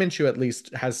Minshew at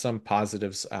least has some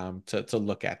positives to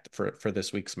look at for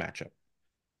this week's matchup.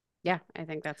 Yeah, I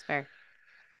think that's fair.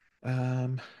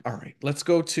 All right, let's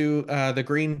go to the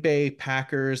Green Bay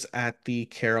Packers at the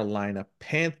Carolina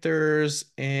Panthers.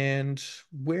 And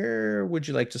where would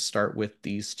you like to start with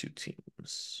these two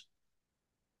teams?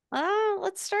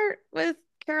 Let's start with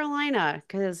Carolina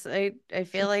because I feel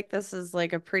Sure. like this is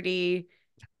like a pretty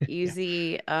Yeah.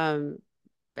 easy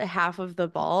half of the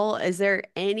ball. Is there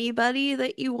anybody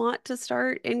that you want to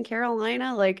start in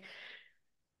Carolina? Like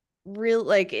real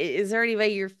like is there any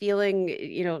way you're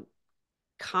feeling,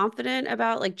 confident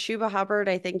about like Chuba Hubbard?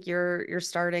 I think you're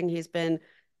starting. He's been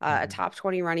a Mhm. top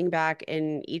 20 running back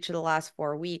in each of the last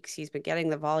 4 weeks. He's been getting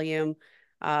the volume.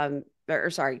 Or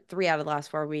sorry, 3 out of the last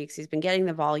 4 weeks. He's been getting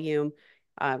the volume.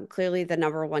 Clearly the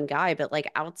number one guy, but like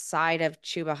outside of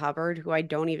Chuba Hubbard, who I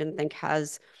don't even think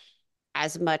has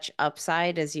as much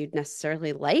upside as you'd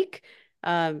necessarily like.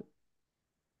 Um,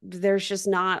 there's just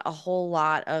not a whole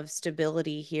lot of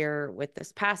stability here with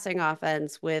this passing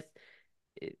offense with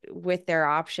their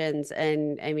options.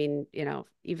 And I mean,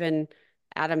 even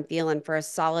Adam Thielen, for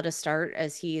as solid a start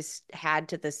as he's had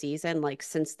to the season, like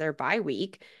since their bye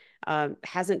week,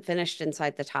 hasn't finished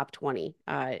inside the top 20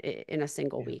 in a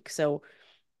single Yeah. week. So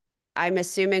I'm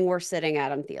assuming we're sitting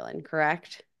Adam Thielen,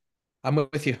 correct? I'm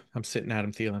with you. I'm sitting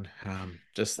Adam Thielen.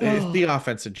 The Oh,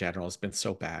 offense in general has been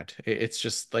so bad. It's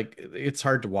just like it's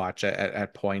hard to watch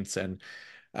at points, and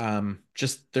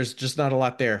just there's just not a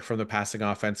lot there from the passing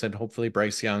offense. And hopefully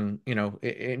Bryce Young,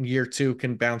 in year two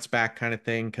can bounce back kind of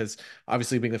thing. Because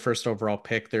obviously being the first overall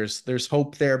pick, there's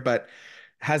hope there, but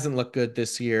hasn't looked good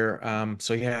this year.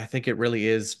 So yeah, I think it really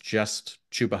is just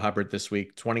Chuba Hubbard this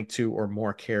week. 22 or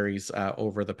more carries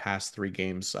over the past 3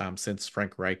 games since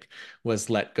Frank Reich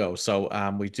was let go. So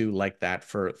we do like that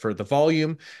for the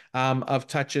volume of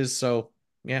touches. So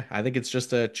yeah, I think it's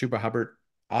just a Chuba Hubbard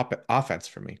offense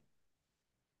for me.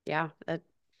 yeah.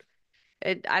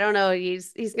 I don't know.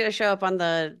 He's going to show up on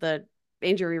the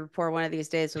injury report one of these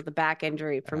days with a back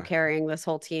injury from Uh, carrying this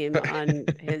whole team on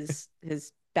his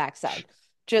backside.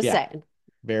 Just yeah, saying.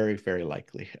 very, very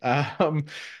likely.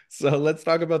 So let's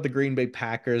talk about the Green Bay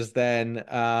Packers then.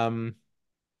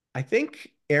 I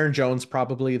think Aaron Jones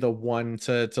probably the one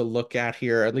to look at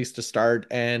here, at least to start.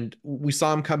 And we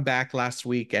saw him come back last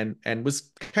week and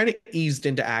was kind of eased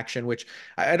into action, which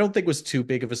I don't think was too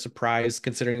big of a surprise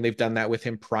considering they've done that with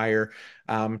him prior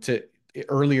to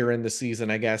earlier in the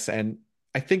season, I guess. And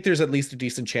I think there's at least a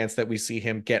decent chance that we see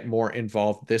him get more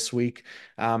involved this week.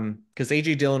 Because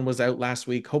AJ Dillon was out last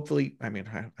week. Hopefully, I mean,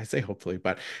 I say hopefully,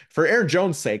 but for Aaron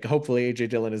Jones' sake, hopefully AJ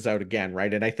Dillon is out again,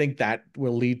 right? And I think that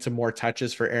will lead to more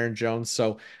touches for Aaron Jones.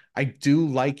 So I do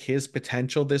like his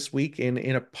potential this week in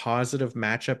a positive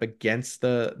matchup against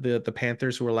the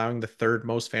Panthers, who are allowing the third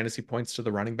most fantasy points to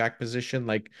the running back position.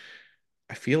 Like,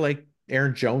 I feel like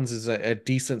Aaron Jones is a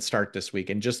decent start this week,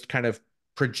 and just kind of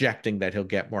projecting that he'll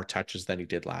get more touches than he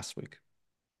did last week.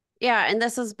 Yeah, and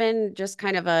this has been just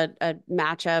kind of a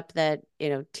matchup that,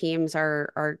 teams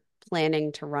are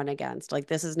planning to run against. Like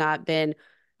this has not been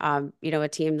a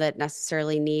team that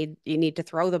necessarily you need to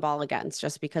throw the ball against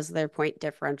just because of their point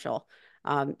differential.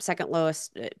 Second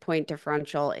lowest point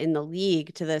differential in the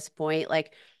league to this point.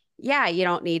 Like, yeah, you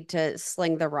don't need to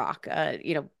sling the rock,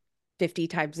 50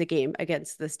 times a game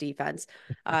against this defense.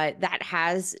 That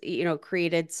has,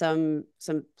 created some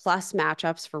plus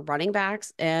matchups for running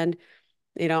backs. And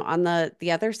on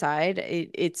the other side,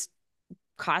 it's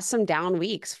caused some down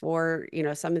weeks for,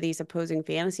 some of these opposing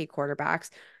fantasy quarterbacks.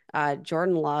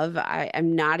 Jordan Love, I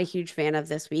am not a huge fan of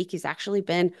this week. He's actually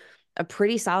been a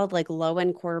pretty solid, like low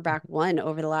end quarterback one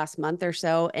over the last month or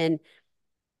so. And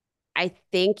I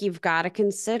think you've got to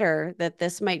consider that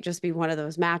this might just be one of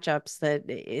those matchups that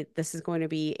this is going to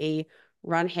be a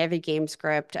run heavy game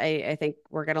script. I think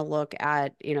we're going to look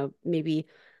at, maybe,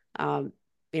 um,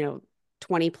 you know,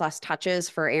 20 plus touches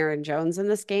for Aaron Jones in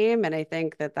this game. And I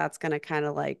think that that's going to kind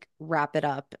of like wrap it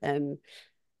up. And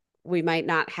we might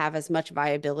not have as much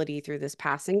viability through this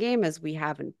passing game as we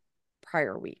have in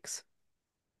prior weeks.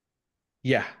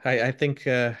 Yeah, I think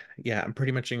yeah, I'm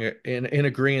pretty much in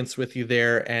agreement with you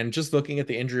there. And just looking at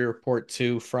the injury report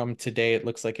too from today, it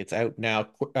looks like it's out now.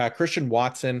 Christian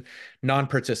Watson,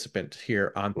 non-participant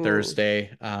here on Mm.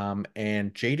 Thursday.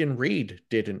 And Jaden Reed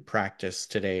didn't practice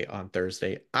today on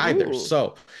Thursday either. Ooh.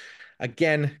 So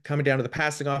again, coming down to the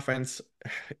passing offense,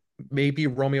 maybe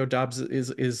Romeo Doubs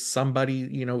is somebody,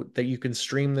 that you can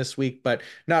stream this week, but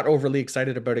not overly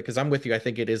excited about it because I'm with you. I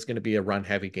think it is going to be a run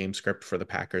heavy game script for the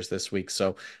Packers this week.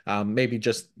 So maybe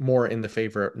just more in the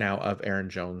favor now of Aaron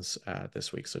Jones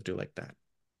this week. So do like that.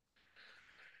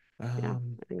 Yeah,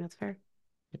 I think that's fair.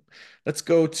 Let's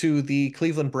go to the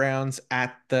Cleveland Browns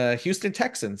at the Houston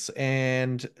Texans.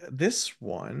 And this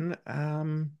one,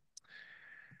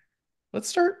 let's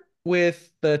start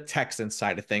with the Texans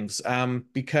side of things,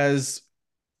 because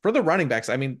for the running backs,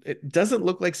 I mean, it doesn't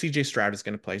look like CJ Stroud is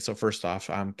going to play. So first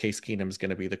off, Case Keenum is going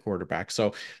to be the quarterback.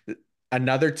 So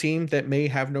another team that may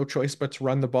have no choice but to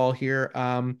run the ball here,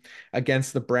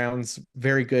 against the Browns'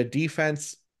 very good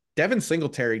defense. Devin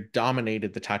Singletary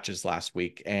dominated the touches last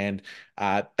week, and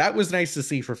that was nice to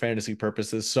see for fantasy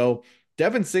purposes. So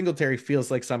Devin Singletary feels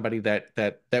like somebody that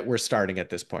we're starting at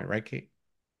this point, right, Kate?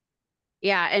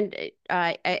 Yeah, and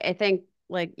I think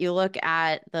like you look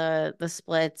at the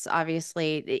splits,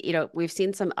 obviously, we've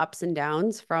seen some ups and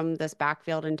downs from this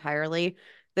backfield entirely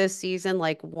this season.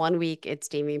 Like one week it's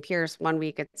Dameon Pierce, one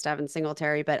week it's Devin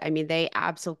Singletary, but I mean they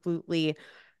absolutely,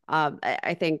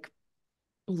 I think,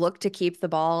 look to keep the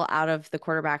ball out of the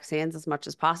quarterback's hands as much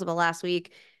as possible last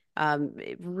week.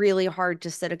 Really hard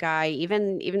to sit a guy,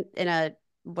 even in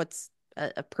what's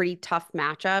a pretty tough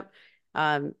matchup.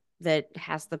 That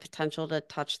has the potential to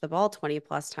touch the ball 20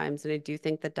 plus times. And I do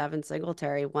think that Devin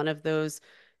Singletary, one of those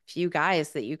few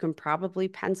guys that you can probably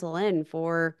pencil in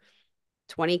for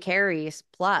 20 carries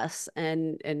plus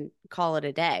and call it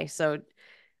a day. So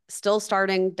still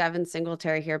starting Devin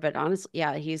Singletary here, but honestly,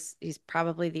 yeah, he's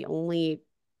probably the only,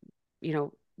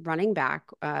 running back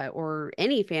or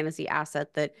any fantasy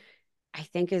asset that I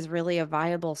think is really a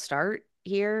viable start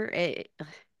here.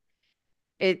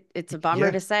 It's a bummer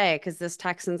Yeah. to say because this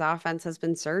Texans offense has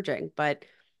been surging, but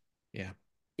Yeah.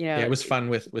 you Yeah, know, it was fun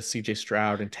with CJ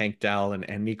Stroud and Tank Dell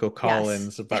and Nico yes,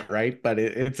 Collins, but right, but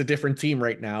it's a different team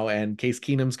right now, and Case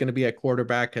Keenum's going to be at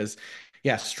quarterback because,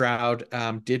 yeah, Stroud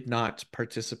did not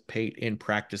participate in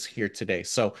practice here today,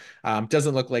 so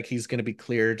doesn't look like he's going to be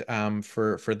cleared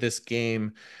for this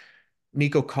game.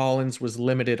 Nico Collins was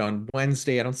limited on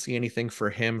Wednesday. I don't see anything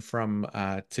for him from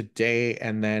today,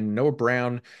 and then Noah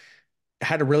Brown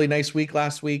had a really nice week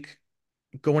last week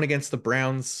going against the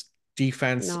Browns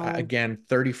defense. no, Again,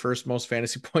 31st most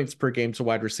fantasy points per game to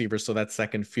wide receivers, so that's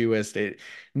second fewest. And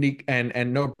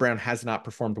Noah Brown has not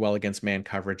performed well against man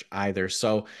coverage either.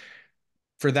 So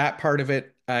for that part of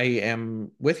it, I am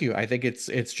with you. I think it's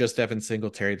just Devin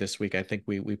Singletary this week. I think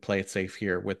we play it safe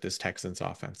here with this Texans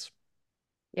offense.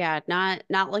 yeah,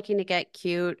 not looking to get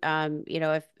cute.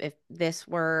 If this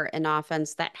were an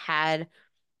offense that had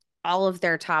all of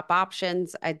their top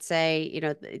options, I'd say,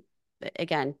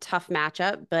 again, tough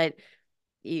matchup, but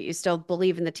you still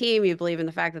believe in the team, you believe in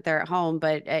the fact that they're at home,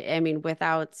 but I mean,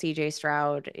 without CJ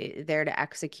Stroud there to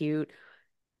execute,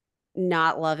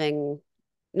 not loving,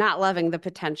 not loving the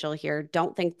potential here.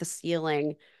 Don't think the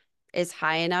ceiling is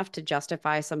high enough to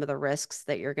justify some of the risks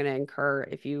that you're going to incur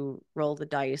if you roll the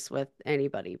dice with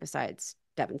anybody besides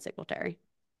Devin Singletary.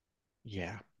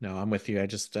 Yeah, no, I'm with you. I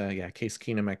just, yeah, Case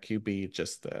Keenum at QB,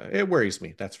 just, it worries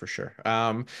me. That's for sure.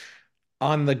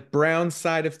 On the Browns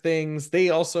side of things, they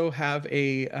also have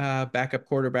a backup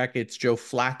quarterback. It's Joe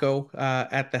Flacco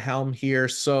at the helm here.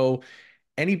 So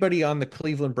anybody on the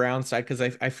Cleveland Browns side, because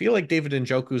I feel like David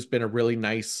Njoku's been a really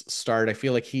nice start. I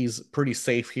feel like he's pretty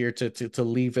safe here to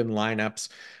leave in lineups.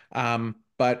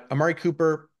 But Amari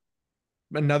Cooper,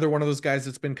 another one of those guys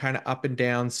that's been kind of up and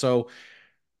down. So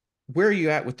where are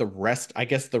you at with the rest? I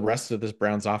guess the rest of this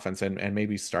Browns offense, and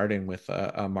maybe starting with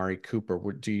Amari Cooper.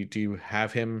 Do you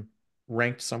have him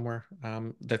ranked somewhere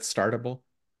that's startable?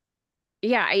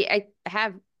 Yeah, I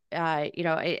have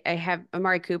I have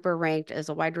Amari Cooper ranked as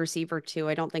a wide receiver too.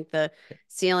 I don't think the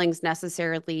ceiling's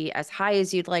necessarily as high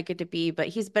as you'd like it to be, but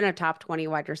he's been a top 20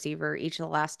 wide receiver each of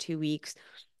the last 2 weeks.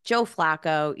 Joe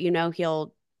Flacco,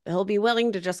 he'll be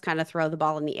willing to just kind of throw the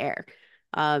ball in the air.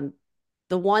 Um,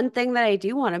 the one thing that I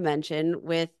do want to mention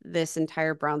with this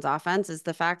entire Browns offense is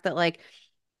the fact that, like,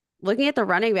 looking at the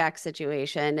running back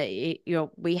situation,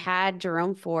 we had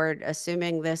Jerome Ford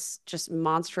assuming this just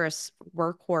monstrous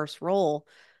workhorse role,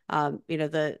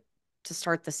 to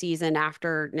start the season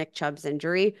after Nick Chubb's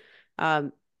injury.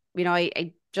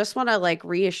 I just want to like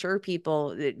reassure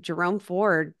people that Jerome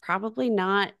Ford probably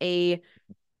not a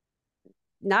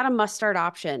must start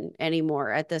option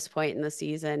anymore at this point in the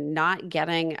season, not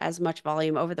getting as much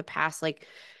volume over the past like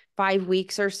 5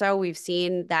 weeks or so. We've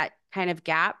seen that kind of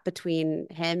gap between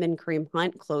him and Kareem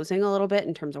Hunt closing a little bit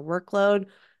in terms of workload.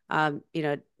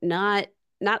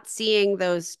 Not seeing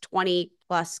those 20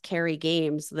 plus carry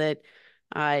games that,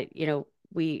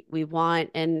 we want.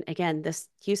 And again, this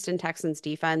Houston Texans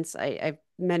defense, I've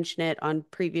mentioned it on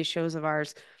previous shows of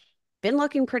ours, been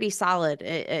looking pretty solid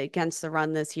against the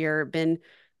run this year, been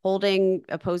holding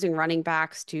opposing running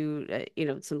backs to,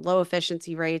 some low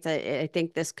efficiency rates. I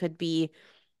think this could be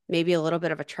maybe a little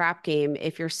bit of a trap game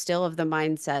if you're still of the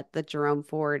mindset that Jerome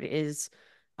Ford is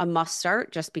a must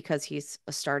start just because he's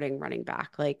a starting running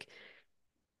back, like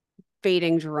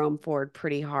fading Jerome Ford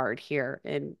pretty hard here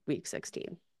in week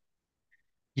 16.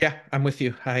 Yeah, I'm with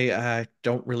you. I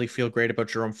don't really feel great about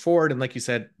Jerome Ford. And like you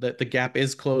said, the gap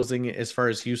is closing as far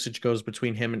as usage goes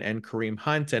between him and Kareem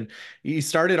Hunt. And he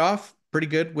started off pretty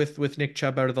good with Nick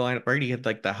Chubb out of the lineup, right? He had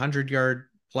like the 100-yard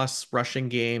plus rushing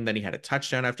game. Then he had a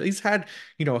touchdown after. He's had,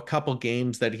 a couple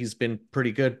games that he's been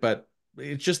pretty good, but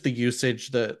it's just the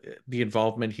usage, the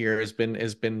involvement here has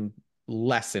been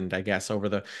lessened, I guess, over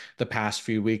the past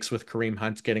few weeks with Kareem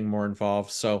Hunt getting more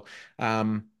involved. So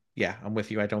yeah, I'm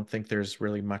with you. I don't think there's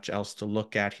really much else to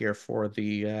look at here for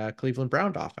the Cleveland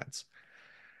Brown offense.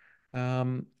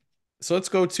 Um, so let's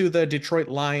go to the Detroit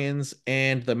Lions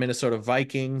and the Minnesota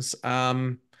Vikings.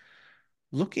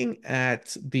 Looking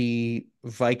at the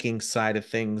Viking side of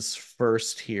things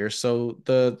first here. So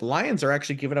the Lions are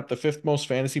actually giving up the fifth most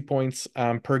fantasy points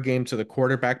per game to the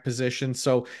quarterback position.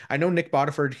 So I know Nick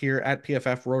Botiford here at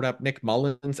PFF wrote up Nick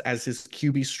Mullins as his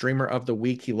QB streamer of the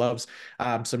week. He loves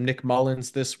some Nick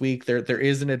Mullins this week. There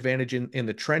is an advantage in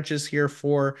the trenches here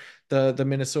for the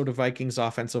Minnesota Vikings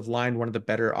offensive line, one of the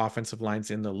better offensive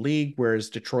lines in the league, whereas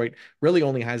Detroit really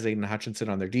only has Aiden Hutchinson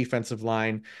on their defensive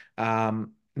line.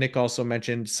 Nick also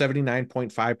mentioned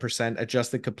 79.5%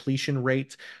 adjusted completion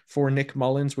rate for Nick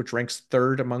Mullins, which ranks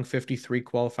third among 53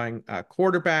 qualifying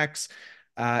quarterbacks.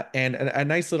 And a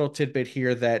nice little tidbit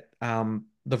here that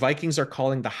the Vikings are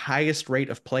calling the highest rate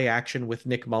of play action with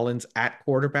Nick Mullins at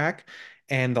quarterback,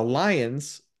 and the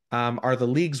Lions are the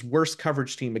league's worst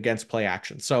coverage team against play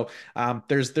action. So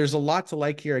there's a lot to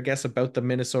like here, I guess, about the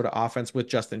Minnesota offense with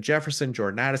Justin Jefferson,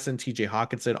 Jordan Addison, TJ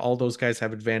Hawkinson. All those guys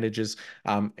have advantages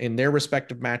in their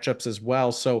respective matchups as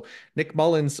well. So Nick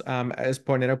Mullins, as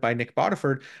pointed out by Nick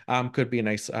Botiford, could be a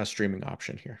nice streaming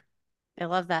option here. I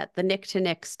love that. The Nick to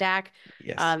Nick stack.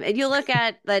 Yes. And you look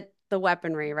at the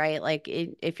weaponry, right? Like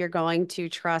if you're going to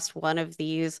trust one of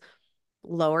these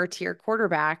lower tier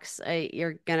quarterbacks,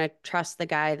 you're going to trust the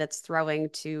guy that's throwing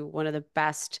to one of the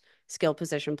best skill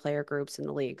position player groups in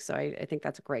the league. So I think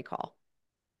that's a great call.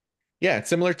 Yeah, it's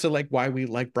similar to like why we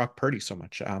like Brock Purdy so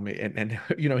much. And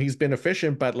he's been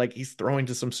efficient, but like he's throwing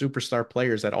to some superstar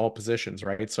players at all positions,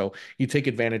 right? So you take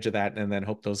advantage of that and then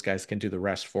hope those guys can do the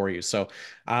rest for you. So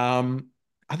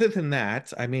other than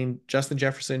that, I mean, Justin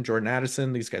Jefferson, Jordan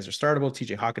Addison, these guys are startable.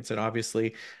 TJ Hawkinson,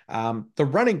 obviously. The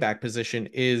running back position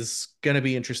is going to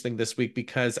be interesting this week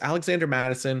because Alexander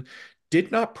Mattison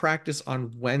did not practice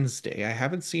on Wednesday. I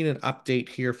haven't seen an update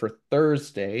here for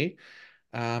Thursday.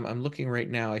 I'm looking right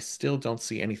now. I still don't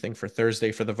see anything for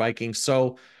Thursday for the Vikings.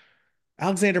 So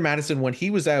Alexander Mattison, when he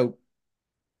was out,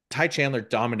 Ty Chandler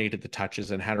dominated the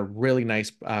touches and had a really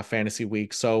nice fantasy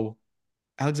week. So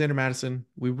Alexander Mattison,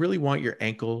 we really want your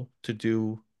ankle to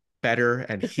do better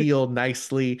and heal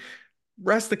nicely.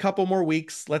 Rest a couple more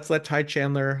weeks. Let's let Ty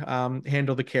Chandler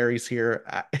handle the carries here.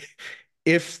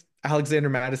 If Alexander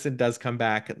Mattison does come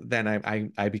back, then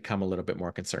I become a little bit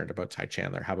more concerned about Ty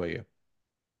Chandler. How about you?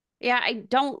 Yeah, I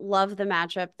don't love the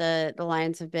matchup. The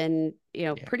Lions have been,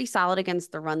 Yeah. pretty solid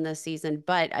against the run this season,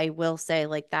 but I will say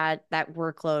like that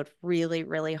workload really,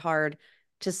 really hard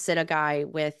to sit a guy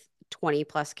with 20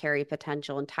 plus carry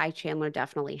potential. And Ty Chandler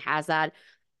definitely has that.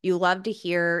 You love to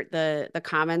hear the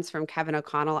comments from Kevin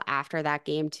O'Connell after that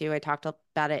game too. I talked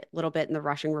about it a little bit in the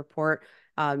rushing report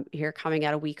here coming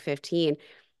out of week 15.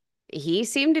 He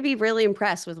seemed to be really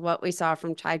impressed with what we saw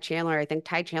from Ty Chandler. I think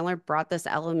Ty Chandler brought this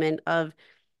element of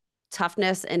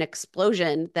toughness and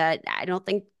explosion that I don't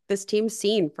think this team's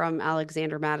seen from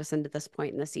Alexander Mattison to this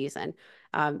point in the season.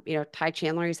 Ty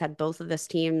Chandler, he's had both of this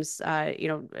team's,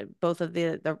 both of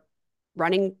the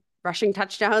rushing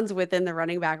touchdowns within the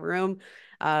running back room.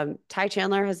 Ty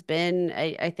Chandler has been,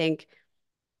 I think,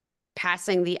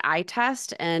 passing the eye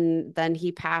test, and then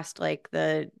he passed like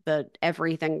the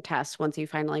everything test once he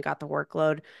finally got the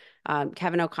workload.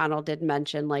 Kevin O'Connell did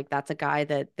mention like that's a guy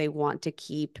that they want to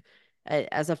keep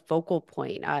as a focal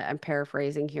point. I'm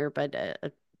paraphrasing here, but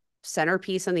a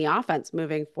centerpiece in the offense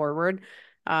moving forward.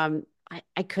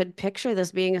 I could picture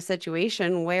this being a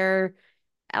situation where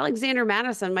Alexander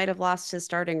Mattison might have lost his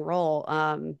starting role.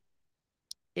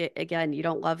 Again, you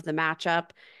don't love the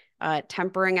matchup,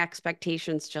 tempering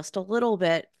expectations just a little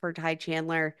bit for Ty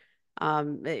Chandler,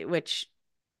 which,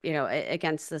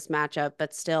 against this matchup,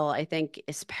 but still, I think,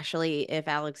 especially if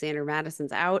Alexander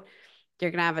Madison's out, you're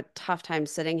going to have a tough time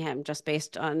sitting him just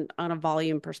based on a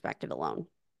volume perspective alone.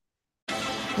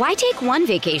 Why take one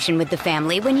vacation with the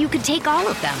family when you could take all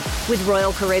of them? With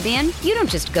Royal Caribbean, you don't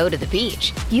just go to the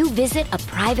beach. You visit a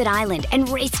private island and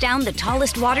race down the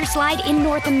tallest water slide in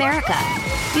North America.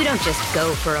 You don't just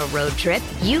go for a road trip.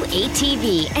 You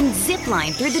ATV and zip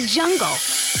line through the jungle.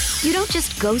 You don't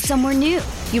just go somewhere new.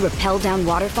 You rappel down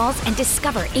waterfalls and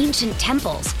discover ancient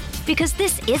temples. Because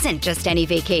this isn't just any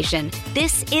vacation.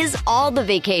 This is all the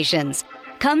vacations.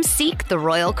 Come seek the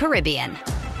Royal Caribbean.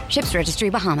 Ships Registry,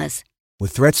 Bahamas. With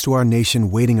threats to our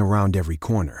nation waiting around every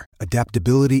corner,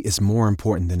 adaptability is more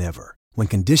important than ever. When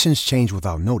conditions change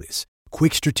without notice,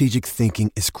 quick strategic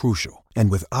thinking is crucial.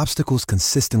 And with obstacles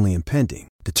consistently impending,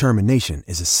 determination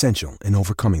is essential in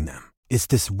overcoming them. It's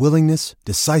this willingness,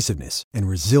 decisiveness, and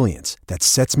resilience that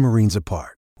sets Marines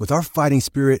apart. With our fighting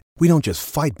spirit, we don't just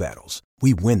fight battles,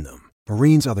 we win them.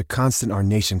 Marines are the constant our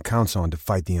nation counts on to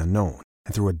fight the unknown.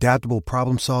 And through adaptable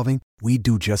problem solving, we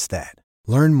do just that.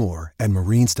 Learn more at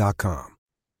marines.com.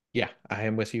 Yeah, I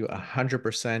am with you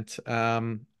 100%.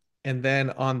 And then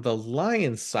on the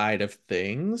Lions side of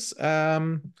things, I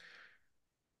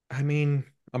mean,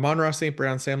 Amon-Ra St.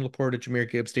 Brown, Sam Laporta, Jahmyr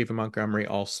Gibbs, David Montgomery,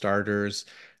 all starters.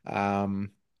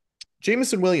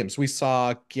 Jameson Williams, we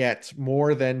saw get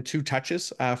more than 2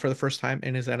 touches for the first time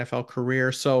in his NFL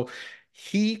career. So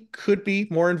he could be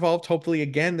more involved, hopefully,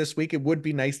 again this week. It would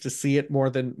be nice to see it more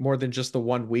than just the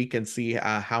 1 week and see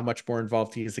how much more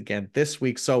involved he is again this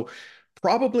week. So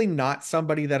probably not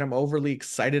somebody that I'm overly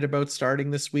excited about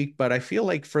starting this week, but I feel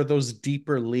like for those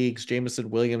deeper leagues, Jameson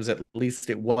Williams, at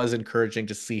least it was encouraging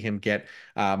to see him get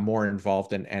more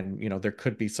involved, and there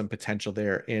could be some potential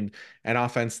there in an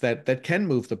offense that can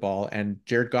move the ball. And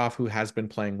Jared Goff, who has been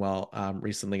playing well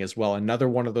recently as well, another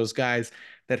one of those guys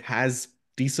that has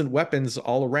decent weapons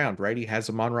all around, right? He has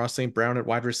Amon-Ra St. Brown at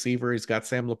wide receiver. He's got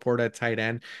Sam Laporta at tight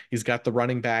end. He's got the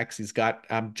running backs. He's got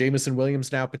Jameson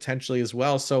Williams now potentially as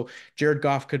well. So Jared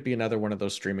Goff could be another one of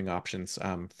those streaming options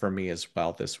for me as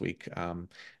well this week,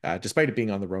 despite it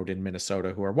being on the road in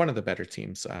Minnesota, who are one of the better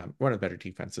teams, one of the better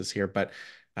defenses here. But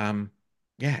yeah,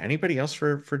 anybody else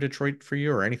for Detroit for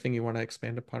you, or anything you want to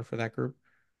expand upon for that group?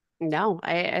 No,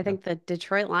 I think the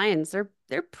Detroit Lions,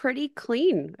 they're pretty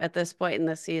clean at this point in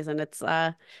the season. It's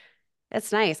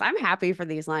nice. I'm happy for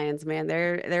these Lions, man.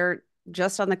 They're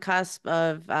just on the cusp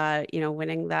of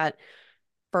winning that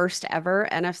first ever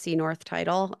NFC North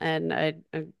title. And I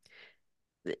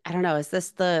don't know, is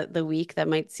this the week that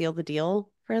might seal the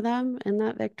deal for them in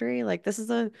that victory? Like this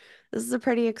is a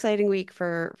pretty exciting week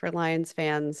for Lions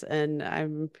fans, and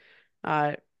I'm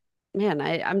Man,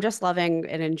 I'm just loving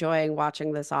and enjoying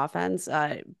watching this offense,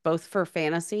 both for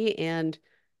fantasy and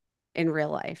in real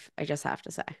life, I just have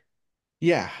to say.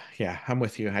 Yeah, yeah, I'm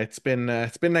with you. It's been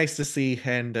nice to see,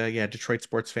 and yeah, Detroit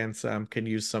sports fans can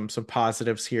use some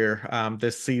positives here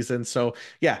this season. So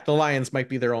yeah, the Lions might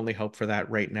be their only hope for that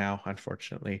right now,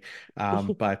 unfortunately.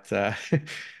 But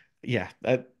yeah,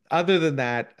 other than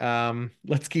that,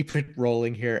 let's keep it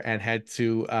rolling here and head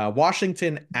to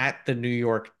Washington at the New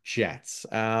York Jets.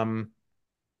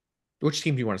 Which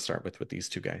team do you want to start with these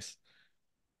two guys?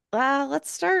 Let's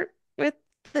start with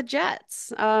the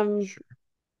Jets. Sure.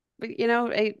 But,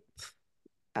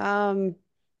 um,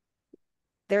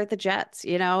 they're the Jets,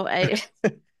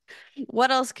 what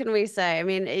else can we say? I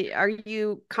mean, are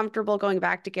you comfortable going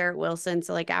back to Garrett Wilson?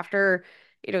 So, like, after,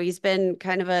 he's been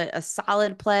kind of a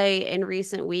solid play in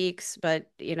recent weeks,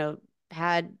 but,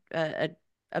 had a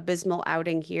abysmal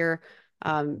outing here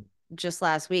just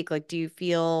last week. Like, do you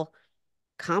feel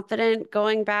confident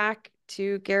going back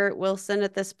to Garrett Wilson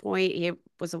at this point? He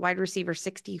was a wide receiver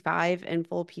 65 in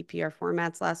full PPR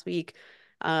formats last week.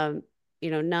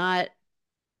 Not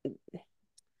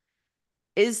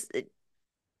is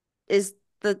is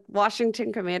the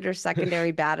Washington Commanders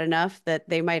secondary bad enough that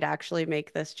they might actually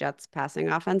make this Jets passing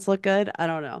offense look good? I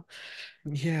don't know.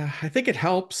 Yeah, I think it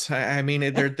helps. I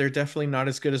mean, they're definitely not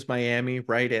as good as Miami,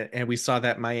 right? And we saw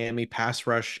that Miami pass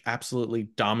rush absolutely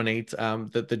dominate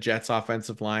the Jets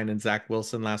offensive line and Zach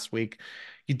Wilson last week.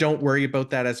 You don't worry about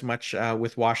that as much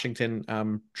with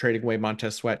Washington trading away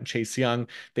Montez Sweat and Chase Young.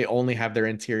 They only have their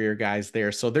interior guys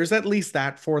there. So there's at least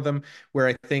that for them where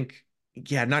I think,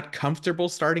 yeah, not comfortable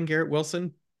starting Garrett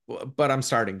Wilson, but I'm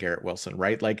starting Garrett Wilson,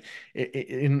 right? Like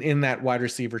in that wide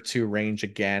receiver two range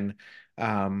again.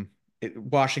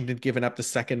 Washington giving up the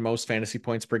second most fantasy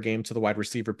points per game to the wide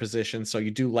receiver position. So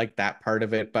you do like that part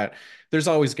of it, but there's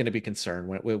always going to be concern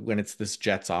when it's this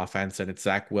Jets offense and it's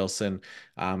Zach Wilson.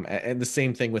 And the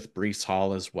same thing with Breece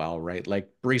Hall as well, right? Like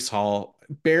Breece Hall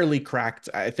barely cracked,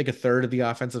 I think, a third of the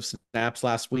offensive snaps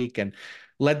last week and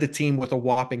led the team with a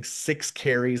whopping 6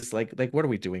 carries. Like what are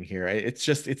we doing here?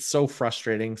 It's so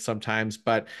frustrating sometimes,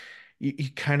 but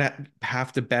you kind of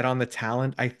have to bet on the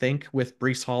talent, I think, with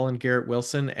Breece Hall and Garrett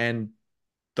Wilson. And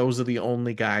those are the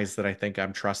only guys that I think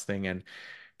I'm trusting and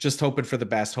just hoping for the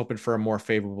best, hoping for a more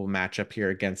favorable matchup here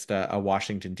against a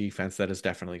Washington defense that has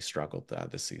definitely struggled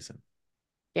this season.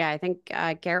 Yeah, I think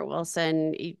Garrett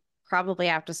Wilson, you probably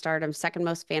have to start him second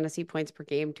most fantasy points per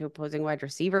game to opposing wide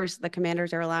receivers the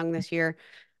Commanders are allowing this year.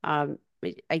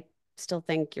 I still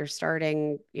think you're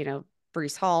starting,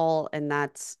 Breece Hall, and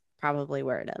that's probably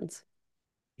where it ends.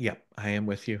 Yep, I am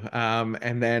with you.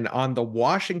 And then on the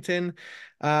Washington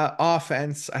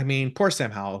offense, I mean, poor Sam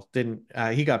Howell didn't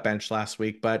he got benched last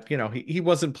week, but he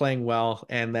wasn't playing well.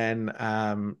 And then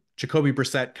Jacoby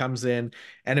Brissett comes in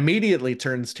and immediately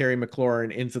turns Terry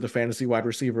McLaurin into the fantasy wide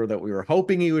receiver that we were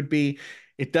hoping he would be.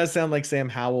 It does sound like Sam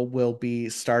Howell will be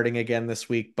starting again this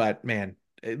week, but man,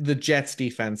 the Jets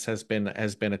defense has been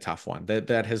a tough one.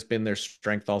 That has been their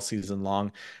strength all season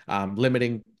long,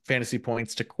 limiting fantasy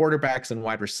points to quarterbacks and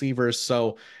wide receivers.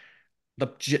 So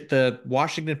the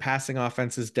Washington passing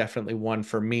offense is definitely one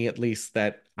for me, at least,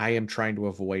 that I am trying to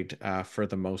avoid for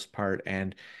the most part.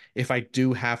 And if I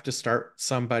do have to start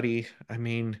somebody, I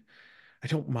mean, I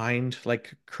don't mind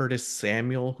like Curtis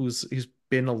Samuel, he's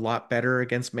been a lot better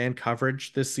against man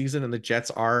coverage this season, and the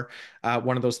Jets are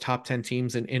one of those top 10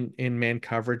 teams in man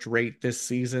coverage rate this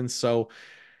season. So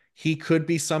he could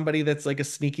be somebody that's like a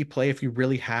sneaky play if you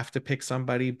really have to pick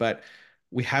somebody, but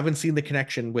we haven't seen the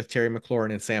connection with Terry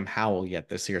McLaurin and Sam Howell yet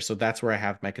this year. So that's where I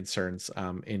have my concerns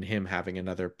in him having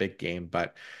another big game,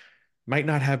 but might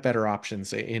not have better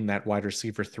options in that wide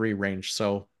receiver three range.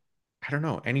 So I don't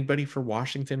know. Anybody for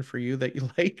Washington for you that you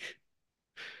like?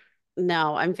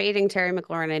 No, I'm fading Terry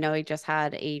McLaurin. I know he just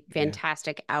had a Yeah.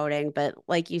 fantastic outing, but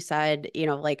like you said,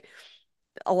 like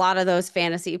a lot of those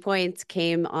fantasy points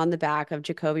came on the back of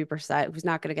Jacoby Brissett, who's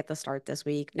not going to get the start this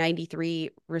week. 93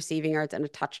 receiving yards and a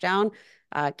touchdown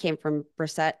came from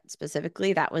Brissett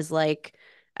specifically. That was like,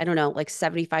 I don't know, like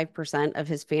 75% of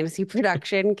his fantasy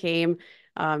production came,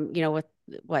 with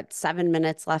what, 7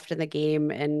 minutes left in the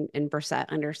game and Brissett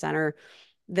under center.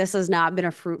 This has not been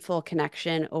a fruitful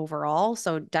connection overall.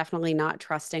 So definitely not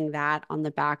trusting that on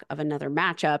the back of another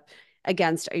matchup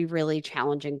against a really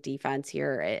challenging defense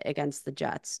here against the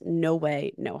Jets. No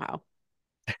way, no how.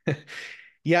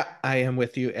 Yeah, I am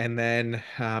with you. And then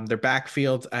their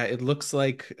backfield, it looks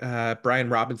like Brian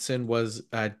Robinson was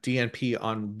DNP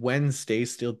on Wednesday,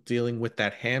 still dealing with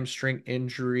that hamstring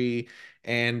injury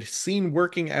and seen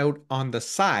working out on the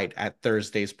side at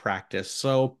Thursday's practice.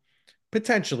 So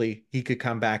potentially he could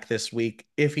come back this week.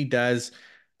 If he does,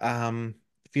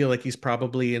 Feel like he's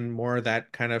probably in more of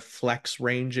that kind of flex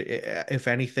range, if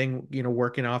anything,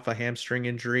 working off a hamstring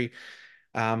injury.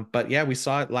 But yeah, we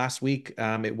saw it last week.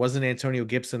 It wasn't Antonio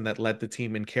Gibson that led the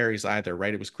team in carries either,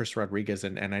 right? It was Chris Rodriguez.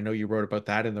 And I know you wrote about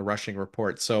that in the rushing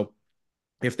report. So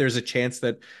if there's a chance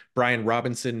that Brian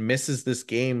Robinson misses this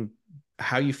game,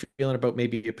 how you feeling about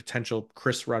maybe a potential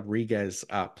Chris Rodriguez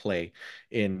play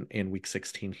in week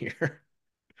 16 here?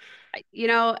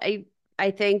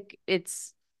 I think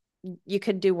you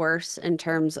could do worse in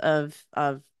terms of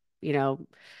you know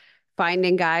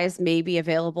finding guys maybe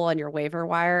available on your waiver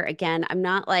wire. Again, I'm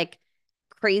not like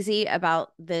crazy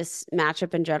about this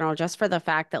matchup in general, just for the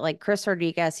fact that like Chris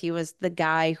Rodriguez, he was the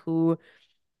guy who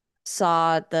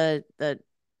saw the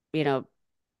you know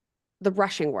the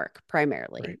rushing work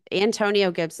primarily. Right.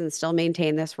 Antonio Gibson still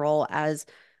maintained this role as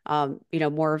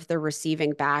more of the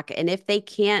receiving back. And if they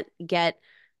can't get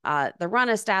the run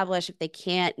established, if they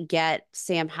can't get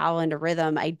Sam Howell into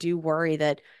rhythm, I do worry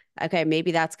that okay,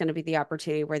 maybe that's going to be the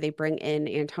opportunity where they bring in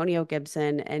Antonio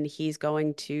Gibson and he's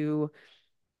going to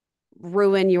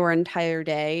ruin your entire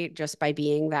day just by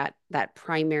being that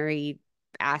primary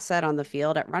asset on the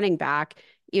field at running back,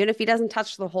 even if he doesn't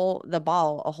touch the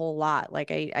ball a whole lot.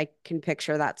 Like I can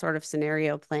picture that sort of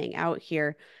scenario playing out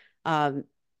here.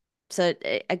 So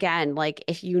again, like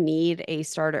if you need a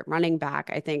start at running back,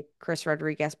 I think Chris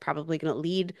Rodriguez probably going to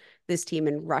lead this team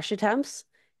in rush attempts.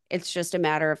 It's just a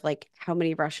matter of like how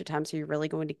many rush attempts are you really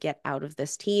going to get out of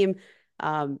this team?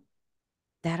 That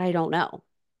I don't know.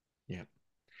 Yeah.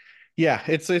 Yeah,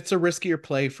 it's a riskier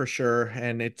play for sure,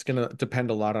 and it's going to depend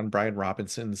a lot on Brian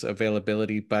Robinson's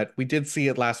availability. But we did see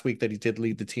it last week that he did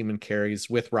lead the team in carries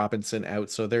with Robinson out,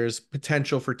 so there's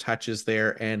potential for touches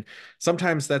there. And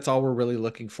sometimes that's all we're really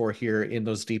looking for here in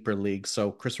those deeper leagues.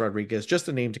 So Chris Rodriguez, just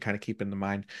a name to kind of keep in the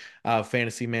mind of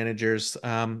fantasy managers.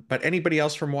 But anybody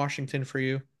else from Washington for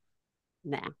you?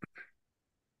 Nah.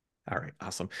 All right,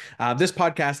 awesome. This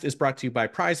podcast is brought to you by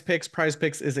Prize Picks. Prize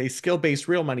Picks is a skill-based,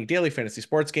 real money daily fantasy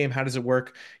sports game. How does it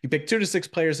work? You pick 2 to 6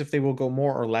 players. If they will go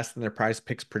more or less than their Prize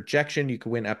Picks projection, you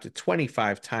can win up to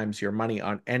 25 times your money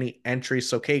on any entry.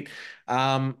 So, Kate,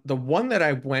 the one that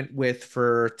I went with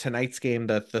for tonight's game,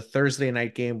 the Thursday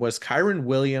night game, was Kyren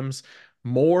Williams,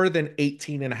 more than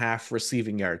 18 and a half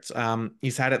receiving yards.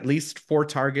 He's had at least 4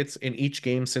 targets in each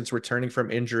game since returning from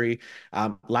injury.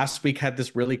 Last week had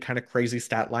this really kind of crazy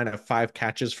stat line of 5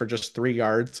 catches for just 3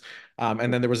 yards.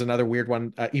 And then there was another weird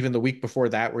one, even the week before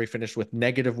that, where he finished with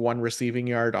 -1 receiving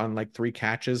yard on like 3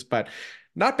 catches. But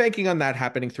not banking on that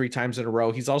happening 3 times in a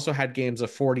row. He's also had games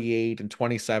of 48 and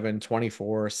 27,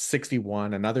 24,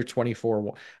 61, another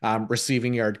 24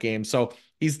 receiving yard game. So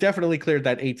he's definitely cleared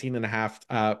that 18 and a half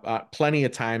plenty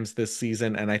of times this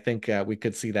season. And I think we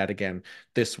could see that again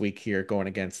this week here going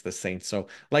against the Saints. So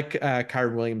like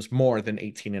Kyren Williams, more than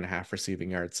 18 and a half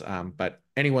receiving yards. But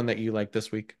anyone that you like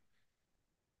this week?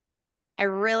 I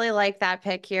really like that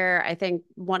pick here. I think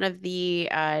one of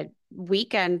the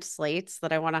weekend slates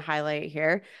that I want to highlight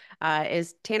here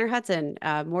is Tanner Hudson,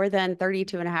 more than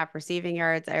 32 and a half receiving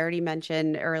yards. I already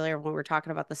mentioned earlier when we were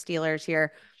talking about the Steelers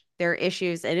here, their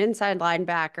issues at inside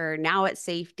linebacker, now at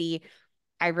safety.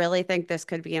 I really think this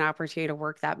could be an opportunity to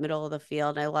work that middle of the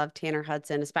field. I love Tanner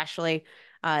Hudson, especially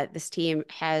this team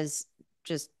has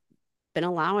just been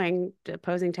allowing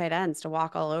opposing tight ends to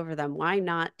walk all over them. Why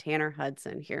not Tanner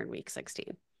Hudson here in week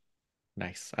 16?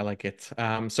 Nice. I like it.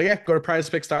 So yeah, go to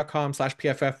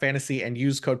prizepicks.com/PFF fantasy and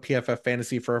use code PFF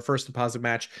fantasy for a first deposit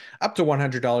match up to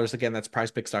 $100. Again, that's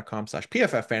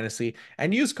prizepicks.com/PFF fantasy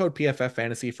and use code PFF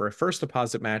fantasy for a first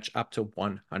deposit match up to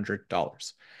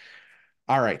 $100.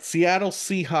 All right. Seattle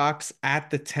Seahawks at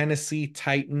the Tennessee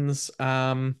Titans.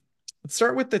 Let's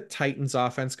start with the Titans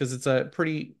offense because it's a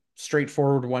pretty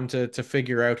straightforward one to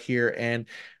figure out here. And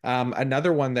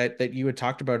another one that you had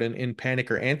talked about in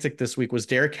Panic or Antic this week was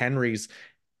Derrick Henry's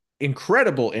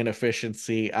incredible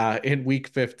inefficiency in week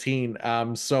 15.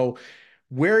 So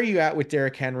where are you at with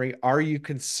Derrick Henry? Are you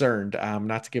concerned?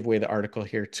 Not to give away the article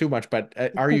here too much, but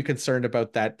are you concerned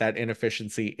about that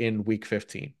inefficiency in week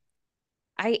 15?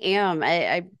 I am.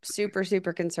 I'm super,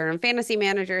 super concerned. On fantasy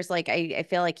managers, like I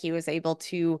feel like he was able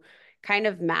to kind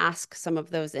of mask some of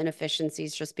those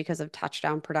inefficiencies just because of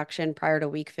touchdown production prior to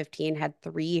week 15, had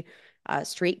 3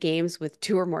 straight games with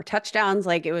 2 or more touchdowns.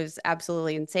 Like it was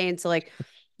absolutely insane. So like,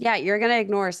 yeah, you're going to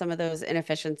ignore some of those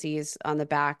inefficiencies on the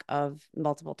back of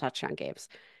multiple touchdown games.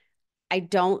 I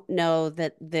don't know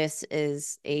that this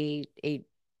is I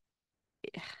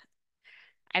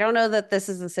don't know that this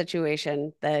is a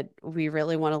situation that we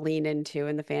really want to lean into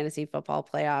in the fantasy football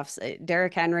playoffs.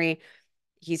 Derrick Henry,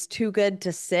 he's too good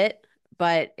to sit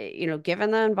But,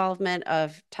 given the involvement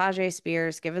of Tajay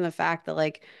Spears, given the fact that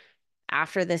like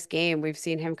after this game, we've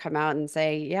seen him come out and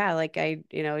say, yeah, like he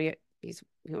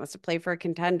wants to play for a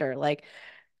contender. Like,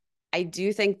 I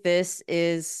do think this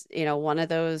is, one of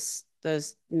those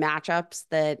matchups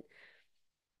that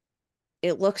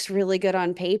it looks really good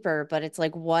on paper, but it's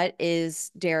like, what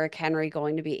is Derrick Henry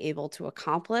going to be able to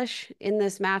accomplish in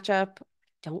this matchup?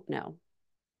 Don't know.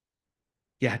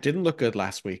 Yeah, it didn't look good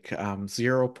last week.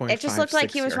 It just looked like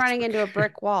he 0.56 was yards running per into a carry.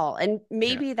 brick wall. And Yeah.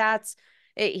 maybe that's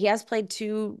it. He has played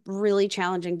two really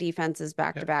challenging defenses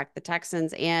back to Yeah. back, the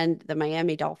Texans and the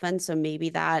Miami Dolphins. So maybe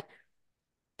that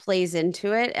plays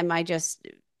into it. Am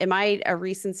I a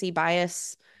recency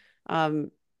bias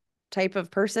um type of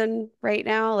person right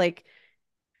now? Like,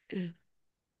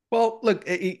 Well, look,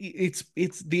 it's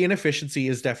the inefficiency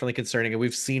is definitely concerning, and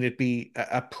we've seen it be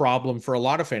a problem for a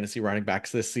lot of fantasy running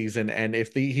backs this season. And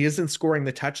if he isn't scoring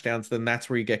the touchdowns, then that's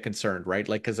where you get concerned, right?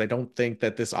 Like, because I don't think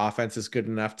that this offense is good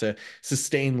enough to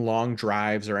sustain long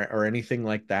drives or anything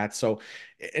like that. So,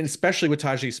 and especially with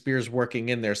Tajay Spears working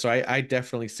in there, so I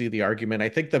definitely see the argument. I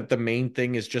think that the main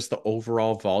thing is just the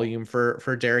overall volume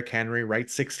for Derrick Henry, right?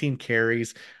 16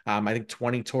 carries, I think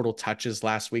 20 total touches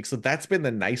last week. So that's been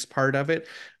the nice part of it.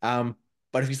 Um,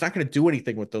 but if he's not going to do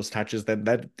anything with those touches, then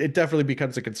that it definitely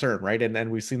becomes a concern, right?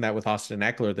 And we've seen that with Austin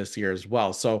Eckler this year as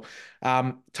well. So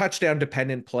touchdown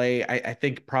dependent play, I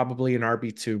think probably an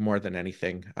RB2 more than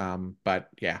anything. But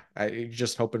yeah,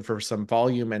 just hoping for some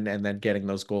volume and then getting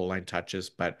those goal line touches.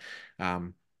 But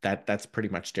that's pretty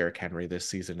much Derrick Henry this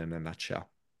season in a nutshell.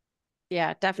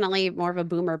 yeah, definitely more of a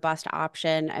boomer bust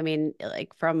option. I mean,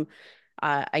 like from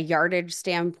a yardage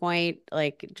standpoint,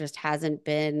 like just hasn't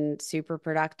been super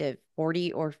productive.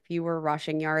 40 or fewer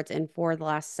rushing yards in 4 of the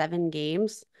last 7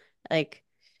 games. Like,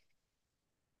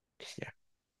 Yeah.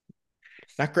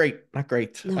 Not great, not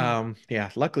great. no.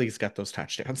 Yeah, luckily he's got those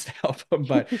touchdowns to help him.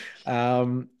 But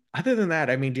other than that,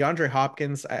 I mean, DeAndre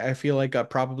Hopkins, I feel like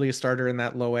probably a starter in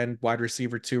that low end wide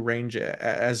receiver 2 range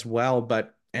as well.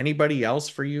 But anybody else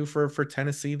for you for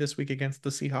Tennessee this week against the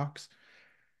Seahawks?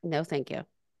 No, thank you.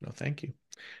 No, thank you.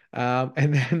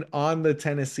 And then on the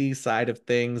Tennessee side of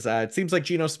things, it seems like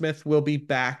Geno Smith will be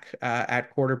back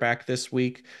at quarterback this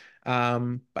week.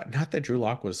 But not that Drew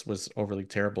Lock was overly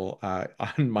terrible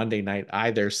on Monday night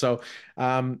either. So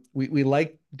we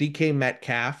like DK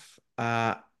Metcalf.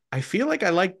 I feel like I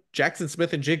like Jackson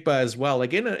Smith and Jigba as well,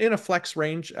 like in a flex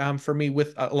range for me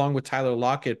with along with Tyler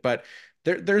Lockett, but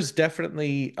there's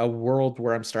definitely a world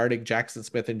where I'm starting Jackson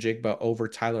Smith and Jigba over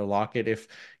Tyler Lockett if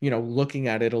looking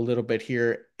at it a little bit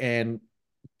here. And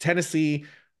Tennessee,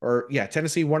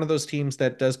 Tennessee, one of those teams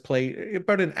that does play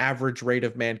about an average rate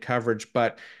of man coverage,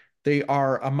 but they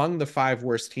are among the 5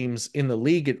 worst teams in the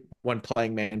league when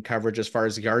playing man coverage as far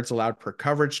as yards allowed per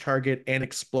coverage target and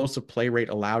explosive play rate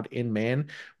allowed in man,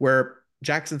 where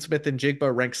Jackson Smith and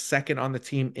Jigba ranks second on the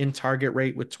team in target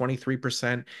rate with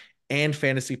 23% and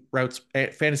fantasy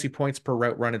points per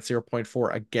route run at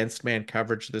 0.4 against man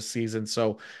coverage this season.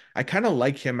 So I kind of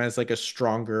like him as like a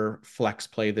stronger flex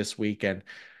play this week. And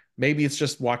maybe it's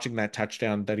just watching that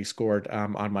touchdown that he scored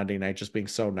on Monday night, just being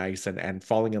so nice and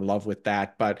falling in love with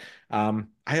that. But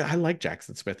I like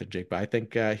Jackson Smith and Jigba. I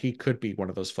think he could be one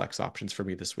of those flex options for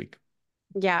me this week.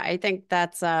 Yeah, I think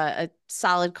that's a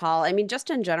solid call. I mean, just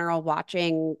in general,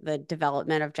 watching the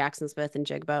development of Jackson Smith and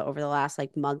Jigba over the last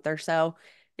like month or so,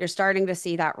 you're starting to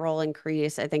see that role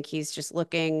increase. I think he's just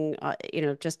looking,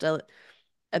 just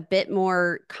a bit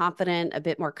more confident, a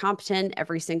bit more competent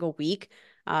every single week.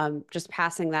 Just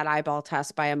passing that eyeball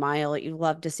test by a mile. You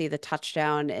love to see the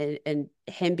touchdown and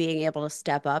him being able to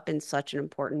step up in such an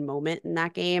important moment in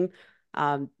that game.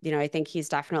 I think he's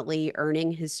definitely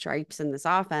earning his stripes in this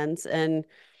offense. And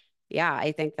yeah,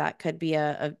 I think that could be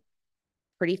a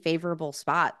pretty favorable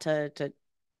spot to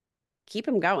keep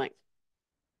him going.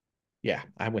 Yeah,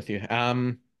 I'm with you.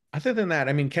 Other than that,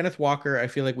 I mean, Kenneth Walker, I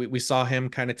feel like we saw him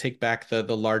kind of take back the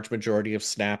large majority of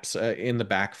snaps in the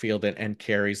backfield and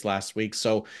carries last week.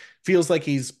 So feels like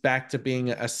he's back to being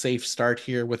a safe start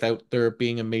here without there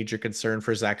being a major concern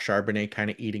for Zach Charbonnet kind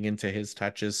of eating into his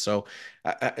touches. So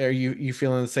are you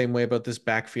feeling the same way about this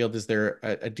backfield? Is there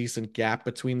a decent gap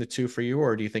between the two for you,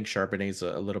 or do you think Charbonnet's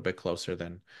a little bit closer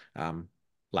than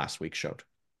last week showed?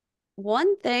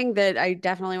 One thing that I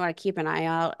definitely want to keep an eye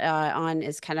out on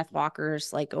is Kenneth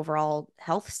Walker's like overall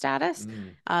health status.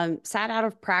 Mm. Sat out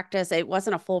of practice. It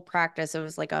wasn't a full practice. It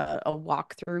was like a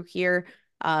walkthrough here,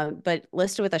 but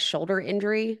listed with a shoulder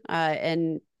injury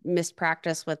and missed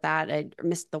practice with that. I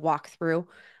missed the walkthrough.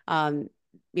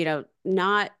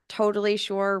 Not totally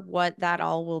sure what that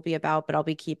all will be about, but I'll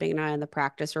be keeping an eye on the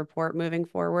practice report moving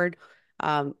forward.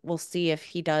 We'll see if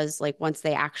he does, like, once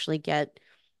they actually get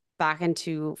back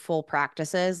into full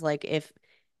practices, like if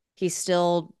he's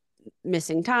still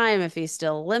missing time, if he's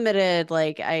still limited,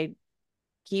 like I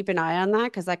keep an eye on that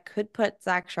because that could put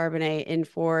Zach Charbonnet in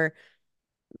for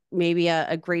maybe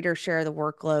a greater share of the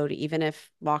workload, even if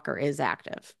Walker is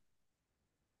active.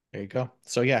 There you go.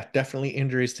 So yeah, definitely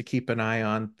injuries to keep an eye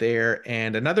on there.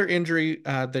 And another injury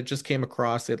that just came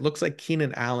across, it looks like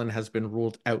Keenan Allen has been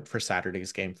ruled out for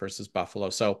Saturday's game versus Buffalo.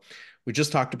 So we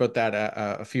just talked about that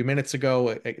a few minutes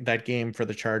ago. That game for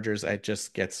the Chargers, it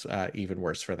just gets even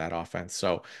worse for that offense.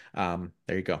 So there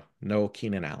you go. No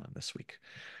Keenan Allen this week.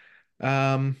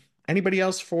 Anybody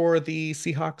else for the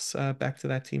Seahawks? Back to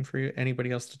that team for you.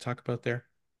 Anybody else to talk about there?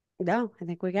 No, I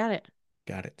think we got it.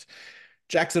 Got it.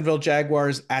 Jacksonville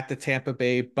Jaguars at the Tampa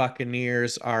Bay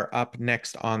Buccaneers are up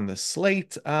next on the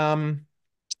slate. I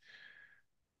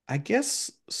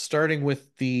guess starting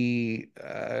with the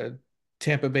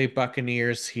Tampa Bay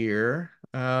Buccaneers here.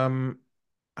 I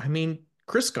mean,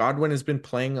 Chris Godwin has been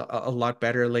playing a lot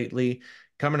better lately,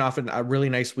 coming off a really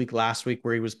nice week last week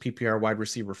where he was PPR wide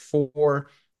receiver 4.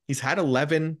 He's had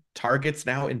 11 targets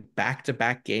now in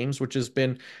back-to-back games, which has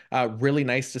been really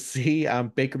nice to see.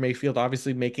 Baker Mayfield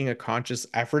obviously making a conscious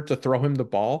effort to throw him the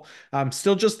ball.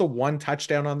 Still just the one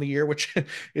touchdown on the year, which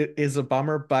is a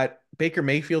bummer, but Baker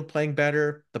Mayfield playing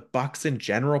better, the Bucs in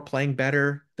general playing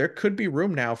better. There could be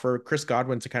room now for Chris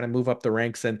Godwin to kind of move up the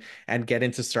ranks and get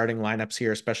into starting lineups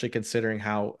here, especially considering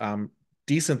how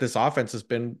decent this offense has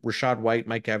been, Rachaad White,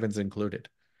 Mike Evans included.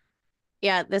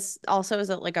 Yeah, this also is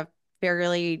like a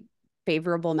fairly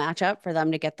favorable matchup for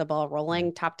them to get the ball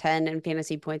rolling. Top 10 in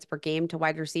fantasy points per game to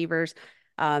wide receivers.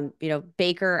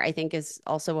 Baker, I think, is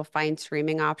also a fine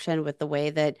streaming option with the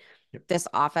way that this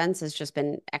offense has just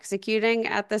been executing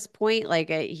at this point. Like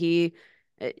he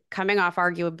coming off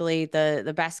arguably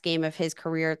the best game of his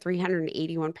career,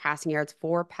 381 passing yards,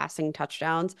 4 passing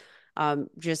touchdowns.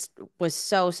 Just was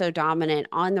so dominant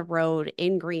on the road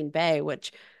in Green Bay,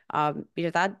 which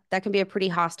that can be a pretty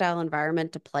hostile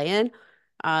environment to play in.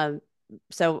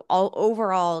 So all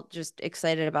overall, just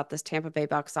excited about this Tampa Bay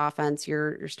Bucs offense.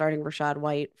 You're starting Rachaad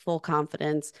White, full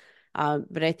confidence.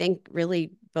 But I think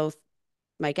really both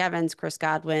Mike Evans, Chris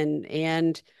Godwin,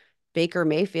 and Baker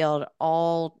Mayfield,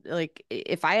 all, like,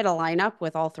 if I had a lineup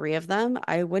with all 3 of them,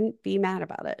 I wouldn't be mad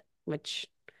about it, which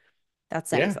that's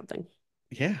saying something.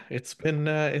 Yeah, it's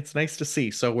nice to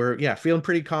see. So we're feeling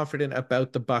pretty confident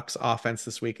about the Bucs offense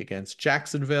this week against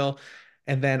Jacksonville.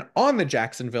 And then on the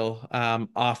Jacksonville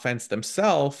offense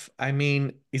themselves, I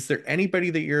mean, is there anybody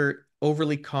that you're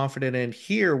overly confident in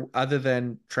here other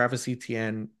than Travis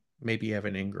Etienne, maybe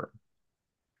Evan Ingram?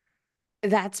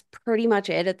 That's pretty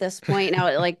much it at this point.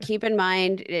 Now, like, keep in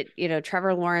mind,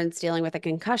 Trevor Lawrence dealing with a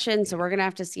concussion, so we're gonna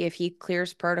have to see if he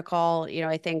clears protocol.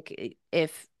 I think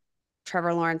if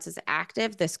Trevor Lawrence is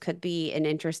active, this could be an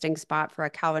interesting spot for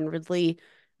a Calvin Ridley,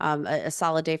 a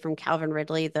solid day from Calvin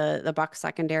Ridley, the Bucs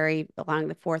secondary, allowing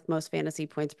the 4th most fantasy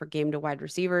points per game to wide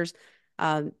receivers.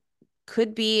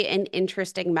 Could be an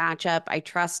interesting matchup. I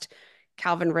trust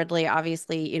Calvin Ridley,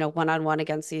 obviously, one-on-one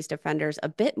against these defenders a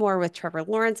bit more with Trevor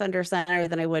Lawrence under center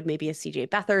than I would maybe a CJ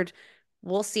Beathard.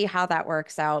 We'll see how that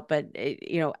works out. But,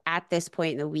 at this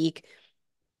point in the week,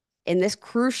 in this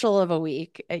crucial of a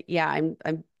week, I'm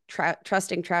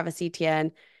trusting Travis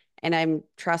Etienne, and I'm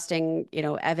trusting,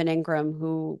 Evan Ingram,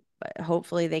 who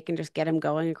hopefully they can just get him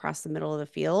going across the middle of the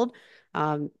field.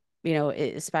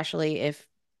 Especially if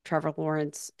Trevor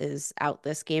Lawrence is out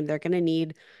this game, they're going to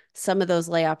need some of those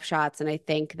layup shots. And I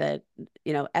think that,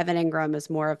 Evan Ingram is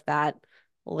more of that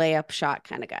layup shot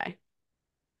kind of guy.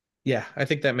 Yeah, I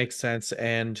think that makes sense.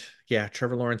 And yeah,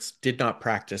 Trevor Lawrence did not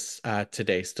practice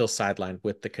today, still sidelined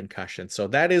with the concussion. So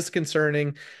that is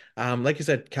concerning. Like you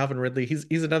said, Calvin Ridley,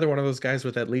 he's another one of those guys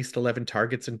with at least 11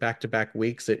 targets in back-to-back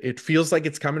weeks. It feels like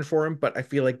it's coming for him, but I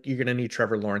feel like you're going to need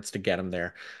Trevor Lawrence to get him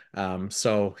there.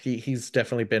 So he's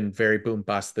definitely been very boom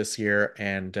bust this year.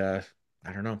 And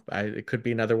I don't know. It could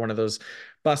be another one of those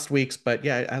bust weeks, but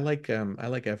yeah, I like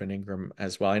Evan Ingram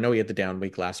as well. I know he had the down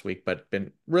week last week, but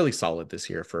been really solid this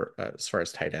year for as far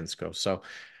as tight ends go. So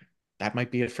that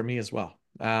might be it for me as well.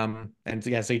 And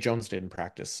yeah, Zay Jones didn't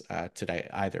practice today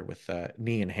either with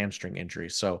knee and hamstring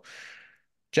injuries. So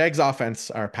Jags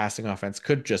offense, our passing offense,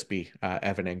 could just be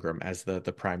Evan Ingram as the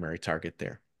primary target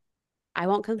there. I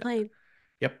won't complain.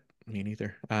 Yep. Me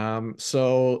neither.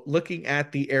 So looking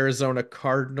at the Arizona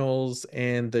Cardinals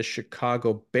and the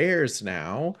Chicago Bears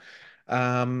now,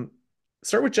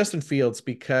 start with Justin Fields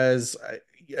because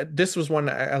this was one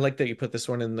I like that you put this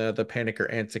one in the panic or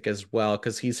antic as well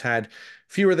because he's had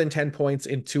fewer than 10 points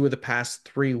in 2 of the past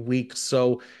 3 weeks.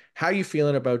 So How you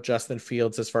feeling about Justin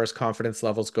Fields as far as confidence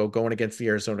levels go, going against the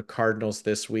Arizona Cardinals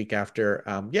this week after,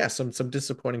 some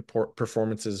disappointing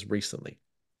performances recently?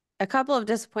 A couple of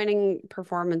disappointing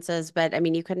performances, but I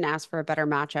mean, you couldn't ask for a better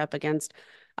matchup against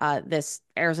this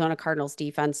Arizona Cardinals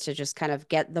defense to just kind of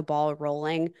get the ball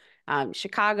rolling.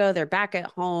 Chicago, they're back at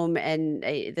home, and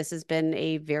this has been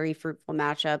a very fruitful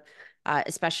matchup,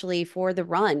 especially for the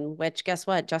run, which guess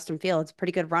what? Justin Fields,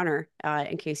 pretty good runner,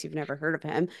 in case you've never heard of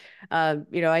him.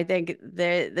 I think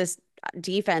this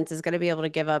defense is going to be able to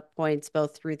give up points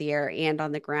both through the air and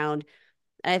on the ground.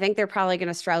 And I think they're probably going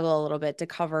to struggle a little bit to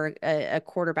cover a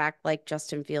quarterback like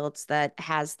Justin Fields that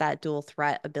has that dual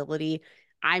threat ability.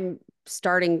 I'm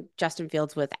starting Justin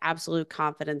Fields with absolute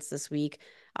confidence this week.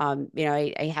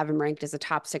 I have him ranked as a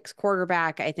top 6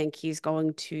 quarterback. I think he's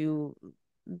going to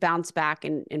bounce back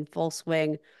in full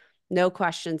swing. No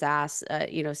questions asked.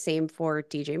 Same for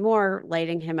DJ Moore,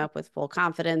 lighting him up with full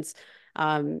confidence.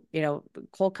 Cole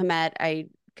Kmet, I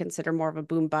consider more of a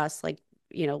boom bust, like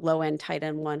low end tight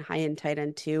end 1, high end tight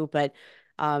end 2. But,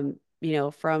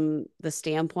 from the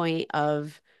standpoint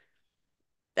of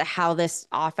how this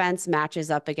offense matches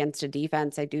up against a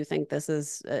defense, I do think this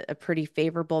is a pretty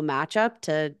favorable matchup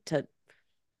to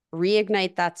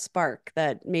reignite that spark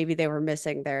that maybe they were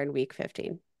missing there in week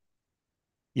 15.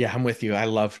 Yeah, I'm with you. I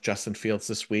love Justin Fields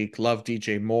this week. Love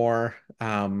DJ Moore.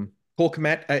 Cole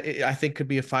Kmet, I think could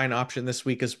be a fine option this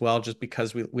week as well, just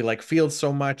because we like Fields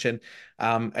so much. And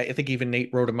I think even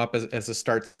Nate wrote him up as a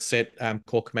start sit.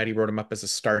 Cole Kmet wrote him up as a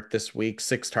start this week.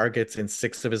 6 targets in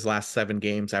 6 of his last 7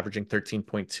 games, averaging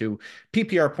 13.2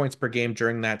 PPR points per game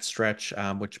during that stretch,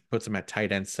 which puts him at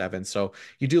tight end 7. So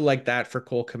you do like that for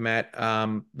Cole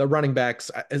Kmet. The running backs,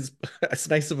 as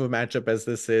nice of a matchup as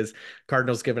this is,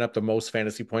 Cardinals giving up the most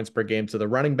fantasy points per game to the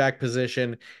running back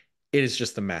position. It is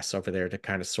just a mess over there to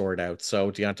kind of sort out.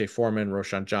 So Deontay Foreman,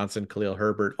 Roschon Johnson, Khalil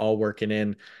Herbert, all working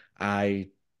in. I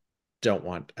don't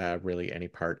want really any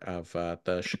part of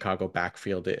the Chicago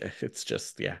backfield. It's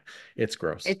just, yeah, it's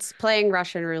gross. It's playing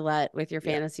Russian roulette with your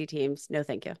Yeah. fantasy teams. No,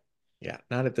 thank you. Yeah,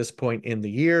 not at this point in the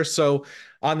year. So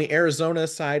on the Arizona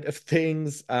side of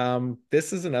things,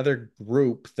 this is another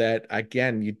group that,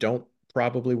 again, you don't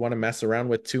probably want to mess around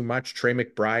with too much. Trey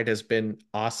McBride has been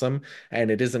awesome, and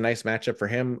it is a nice matchup for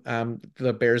him.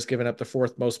 The Bears giving up the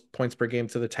 4th most points per game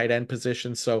to the tight end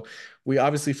position. So we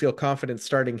obviously feel confident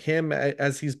starting him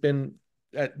as he's been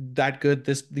that good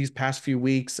these past few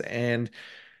weeks. And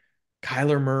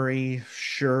Kyler Murray,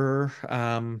 sure.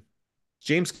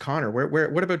 James Conner,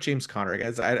 what about James Conner,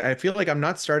 guys? I feel like I'm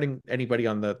not starting anybody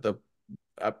on the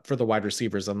for the wide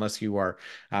receivers unless you are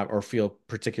or feel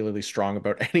particularly strong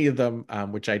about any of them,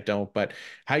 which I don't. But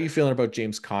how are you feeling about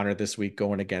James Conner this week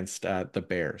going against the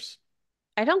Bears?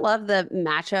 I don't love the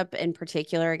matchup in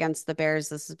particular against the Bears.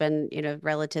 This has been,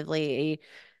 relatively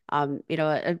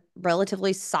a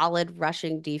relatively solid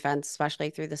rushing defense, especially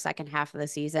through the second half of the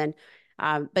season.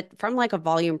 But from like a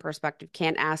volume perspective,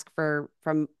 can't ask for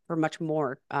much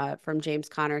more from James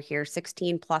Conner here.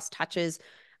 16 plus touches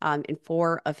in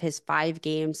 4 of his 5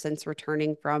 games since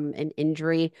returning from an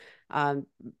injury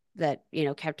that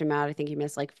kept him out. I think he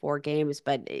missed like 4 games,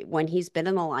 but when he's been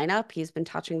in the lineup, he's been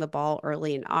touching the ball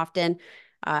early and often.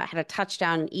 Had a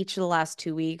touchdown in each of the last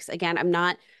 2 weeks. Again, I'm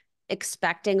not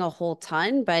expecting a whole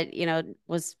ton, but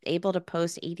was able to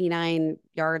post 89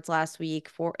 yards last week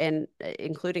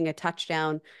including a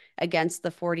touchdown against the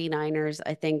 49ers.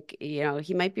 I think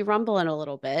he might be rumbling a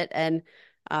little bit, and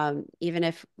even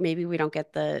if maybe we don't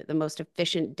get the most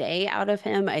efficient day out of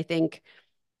him, I think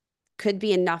could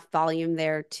be enough volume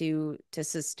there to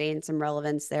sustain some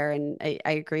relevance there. And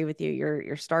I agree with you.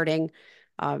 You're starting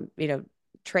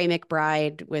Trey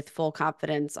McBride with full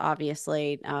confidence,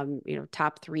 obviously,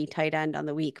 top 3 tight end on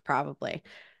the week, probably,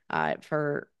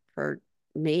 for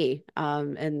me.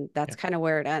 And that's kind of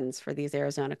where it ends for these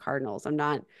Arizona Cardinals. I'm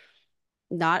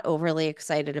not overly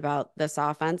excited about this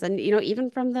offense. And, even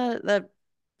from the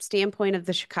standpoint of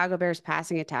the Chicago Bears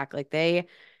passing attack, like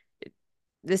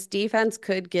this defense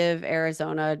could give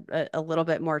Arizona a little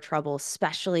bit more trouble,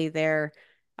 especially there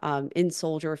in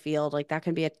Soldier Field. Like that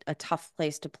can be a tough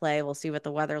place to play. We'll see what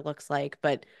the weather looks like,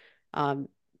 but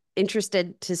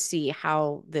interested to see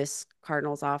how this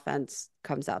Cardinals offense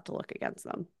comes out to look against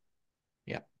them.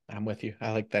 Yeah, I'm with you.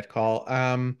 I like that call.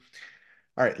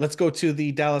 All right, let's go to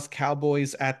the Dallas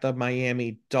Cowboys at the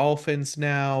Miami Dolphins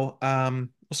now.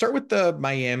 We'll start with the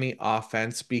Miami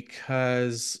offense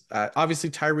because obviously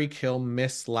Tyreek Hill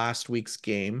missed last week's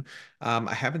game.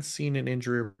 I haven't seen an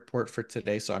injury report for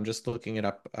today, so I'm just looking it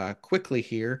up quickly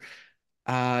here.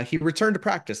 He returned to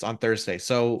practice on Thursday,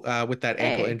 so with that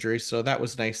ankle injury, so that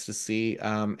was nice to see.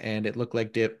 And it looked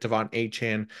like Devon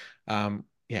Achane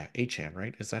Yeah, Achan,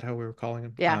 right? Is that how we were calling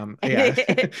him? Yeah.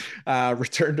 Yeah.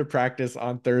 Returned to practice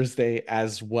on Thursday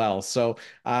as well. So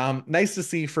nice to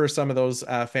see for some of those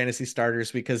fantasy starters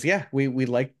because yeah, we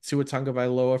like Tua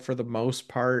Tagovailoa for the most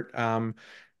part.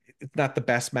 It's not the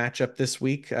best matchup this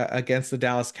week against the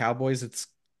Dallas Cowboys. It's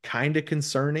kind of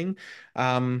concerning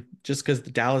just because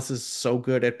the Dallas is so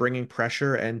good at bringing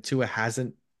pressure and Tua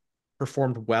hasn't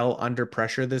performed well under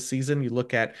pressure this season. You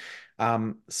look at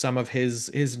some of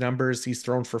his numbers. He's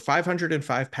thrown for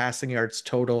 505 passing yards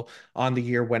total on the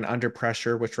year when under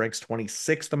pressure, which ranks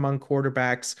 26th among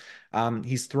quarterbacks.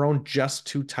 He's thrown just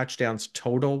 2 touchdowns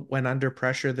total when under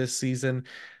pressure this season.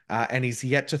 And he's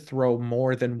yet to throw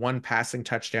more than 1 passing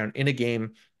touchdown in a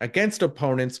game against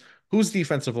opponents whose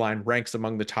defensive line ranks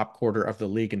among the top quarter of the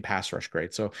league in pass rush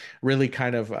grade. So really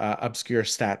kind of obscure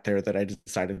stat there that I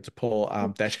decided to pull.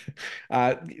 That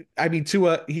uh, I mean,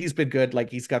 Tua, he's been good. Like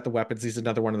he's got the weapons. He's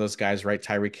another one of those guys, right?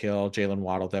 Tyreek Hill, Jalen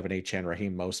Waddle, Devin Achane,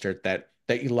 Raheem Mostert that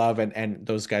you love, and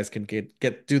those guys can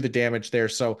get do the damage there.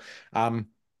 So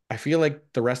I feel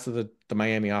like the rest of the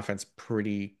Miami offense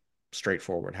pretty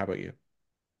straightforward. How about you?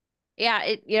 Yeah,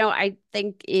 I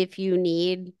think if you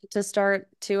need to start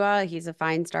Tua, he's a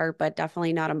fine start, but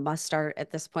definitely not a must start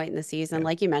at this point in the season. Yeah.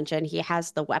 Like you mentioned, he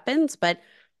has the weapons, but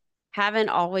haven't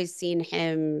always seen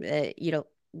him,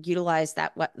 utilize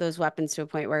those weapons to a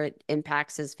point where it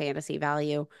impacts his fantasy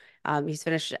value. He's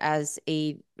finished as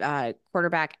a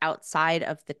quarterback outside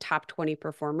of the top 20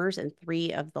 performers in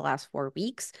 3 of the last 4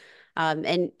 weeks.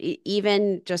 And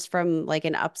even just from like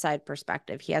an upside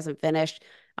perspective, he hasn't finished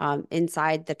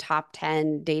inside the top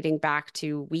 10 dating back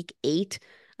to week 8.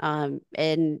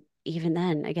 And even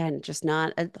then, again, just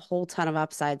not a whole ton of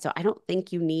upside. So I don't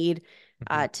think you need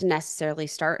to necessarily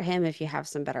start him if you have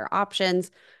some better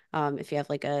options. If you have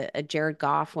like a Jared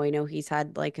Goff, well, I know he's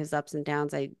had like his ups and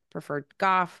downs. I preferred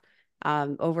Goff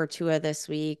over Tua this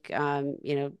week.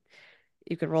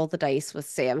 You could roll the dice with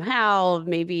Sam Howell.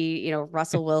 Maybe,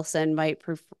 Russell Wilson might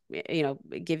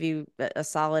give you a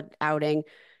solid outing.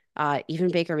 Even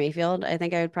Baker Mayfield, I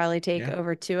think I would probably take Yeah.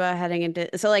 over Tua heading into.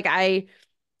 So like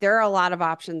there are a lot of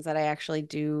options that I actually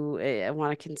do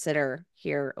want to consider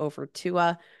here over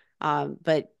Tua.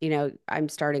 But I'm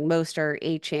starting Mostert,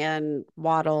 Achan,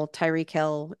 Waddle, Tyreek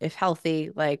Hill, if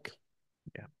healthy. Like,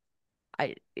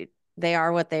 Yeah. They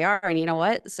are what they are, and you know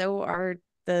what? So are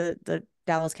the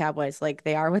Dallas Cowboys. Like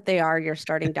they are what they are. You're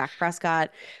starting Dak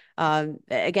Prescott.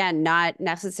 Again, not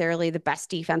necessarily the best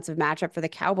defensive matchup for the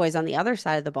Cowboys on the other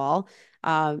side of the ball.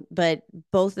 But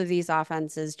both of these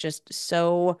offenses just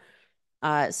so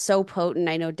potent.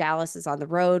 I know Dallas is on the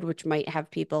road, which might have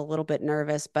people a little bit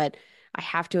nervous, but I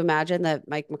have to imagine that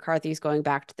Mike McCarthy's going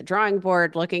back to the drawing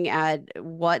board, looking at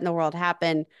what in the world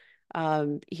happened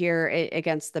here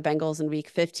against the Bengals in week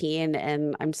 15.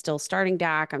 And I'm still starting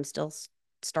Dak. I'm still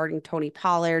starting Tony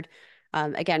Pollard.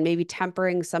 Again, maybe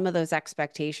tempering some of those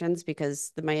expectations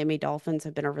because the Miami Dolphins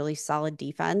have been a really solid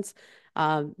defense.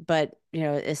 But,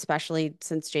 especially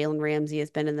since Jalen Ramsey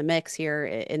has been in the mix here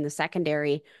in the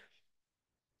secondary,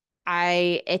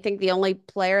 I think the only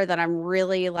player that I'm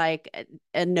really like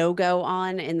a no-go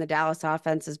on in the Dallas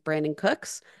offense is Brandon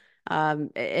Cooks.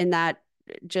 And that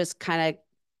just kind of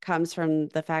comes from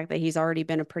the fact that he's already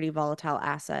been a pretty volatile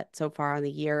asset so far on the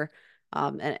year.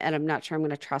 And I'm not sure I'm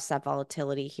going to trust that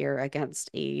volatility here against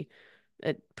a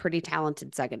pretty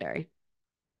talented secondary.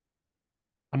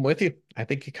 I'm with you. I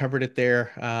think you covered it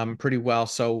there pretty well.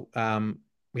 So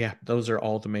yeah, those are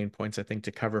all the main points I think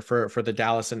to cover for the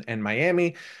Dallas and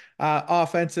Miami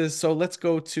offenses. So let's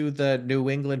go to the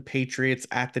New England Patriots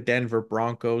at the Denver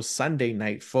Broncos Sunday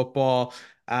Night Football.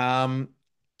 Let's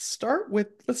start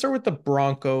with the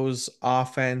Broncos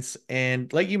offense.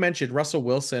 And like you mentioned, Russell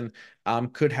Wilson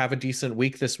could have a decent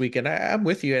week this week. And I'm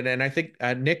with you. And I think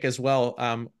Nick as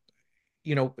well,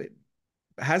 you know,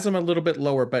 has him a little bit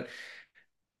lower, but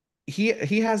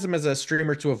he has him as a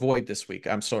streamer to avoid this week.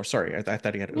 I'm so sorry. I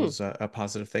thought it was a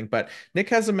positive thing, but Nick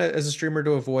has him as a streamer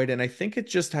to avoid, and I think it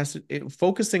just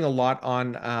focusing a lot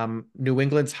on New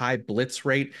England's high blitz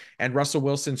rate and Russell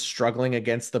Wilson struggling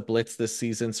against the blitz this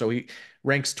season. So he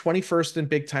ranks 21st in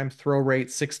big time throw rate,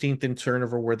 16th in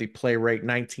turnover worthy play rate,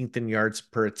 19th in yards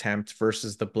per attempt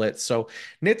versus the blitz. So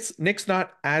Nick's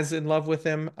not as in love with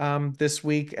him this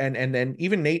week, and then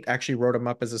even Nate actually wrote him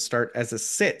up as a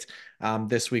sit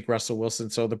this week, Russell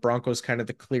Wilson. So the Broncos kind of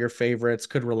the clear favorites,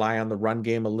 could rely on the run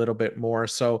game a little bit more.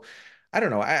 So I don't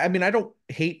know. I mean, I don't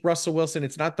hate Russell Wilson.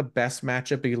 It's not the best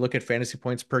matchup, but you look at fantasy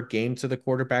points per game to the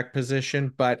quarterback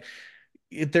position, but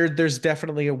there's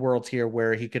definitely a world here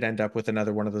where he could end up with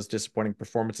another one of those disappointing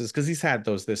performances because he's had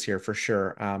those this year for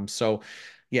sure. So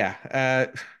yeah,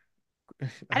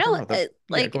 I don't know.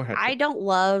 Yeah, go ahead. I don't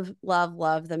love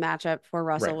the matchup for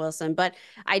Russell Right. Wilson, but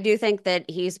I do think that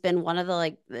he's been one of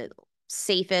the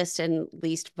safest and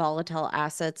least volatile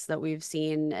assets that we've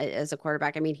seen as a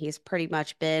quarterback. I mean, he's pretty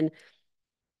much been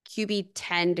QB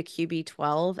 10 to QB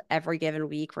 12 every given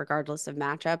week, regardless of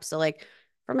matchup. So, like,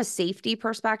 from a safety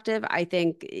perspective, I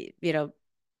think,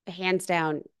 hands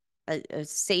down, a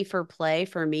safer play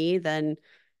for me than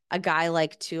a guy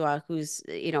like Tua, who's,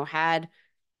 had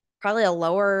probably a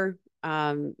lower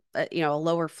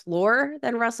floor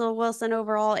than Russell Wilson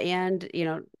overall, and,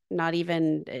 not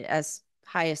even as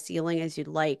high a ceiling as you'd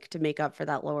like to make up for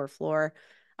that lower floor.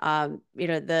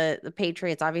 The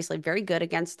Patriots obviously very good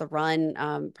against the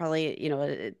run.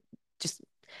 Probably, just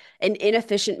an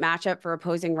inefficient matchup for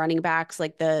opposing running backs.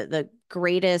 Like the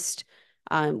greatest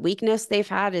weakness they've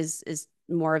had is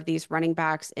more of these running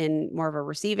backs in more of a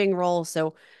receiving role.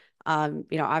 So,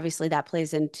 obviously that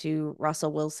plays into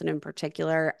Russell Wilson in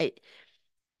particular.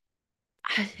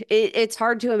 It's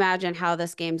hard to imagine how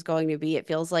this game's going to be. It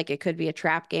feels like it could be a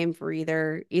trap game for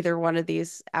either one of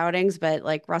these outings, but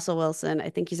like Russell Wilson, I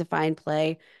think he's a fine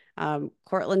play.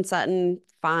 Cortland Sutton,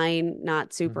 fine,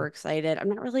 not super excited. I'm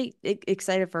not really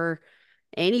excited for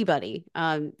anybody,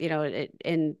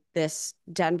 in this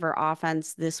Denver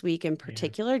offense this week in Yeah.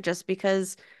 particular, just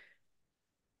because,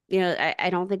 I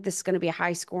don't think this is going to be a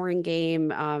high scoring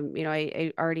game.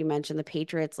 I already mentioned the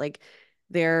Patriots, like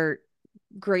their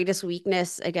greatest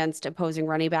weakness against opposing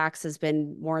running backs has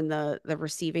been more in the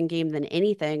receiving game than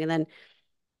anything. And then,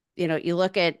 you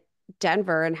look at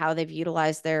Denver and how they've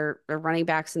utilized their running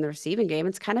backs in the receiving game.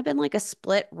 It's kind of been like a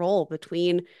split role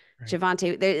between Right.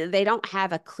 Javonte. They don't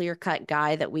have a clear cut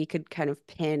guy that we could kind of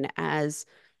pin as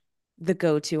the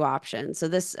go-to option. So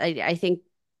this, I think,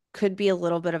 could be a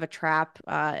little bit of a trap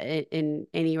in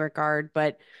any regard.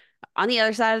 But on the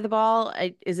other side of the ball,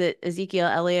 is it Ezekiel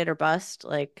Elliott or bust?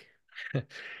 Like,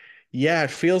 Yeah,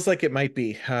 it feels like it might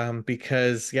be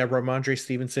because, yeah, Ramondre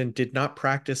Stevenson did not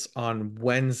practice on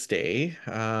Wednesday.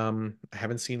 I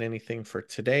haven't seen anything for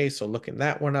today, so looking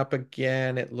that one up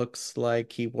again, it looks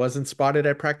like he wasn't spotted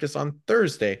at practice on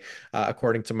Thursday,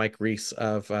 according to Mike Reese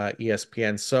of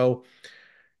ESPN. So,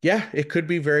 yeah, it could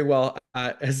be very well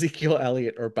Ezekiel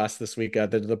Elliott or bust this week.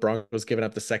 The Broncos giving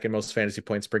up the second most fantasy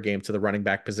points per game to the running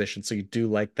back position, so you do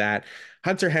like that.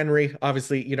 Hunter Henry,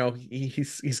 obviously,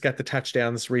 he's got the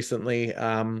touchdowns recently.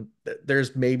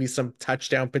 There's maybe some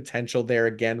touchdown potential there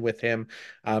again with him.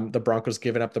 The Broncos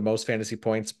giving up the most fantasy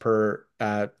points per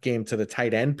game to the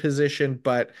tight end position,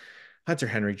 but Hunter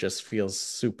Henry just feels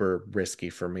super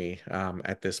risky for me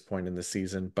at this point in the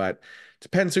season. But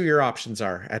depends who your options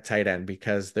are at tight end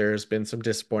because there's been some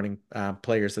disappointing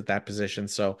players at that position.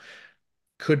 So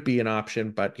could be an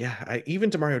option. But yeah, even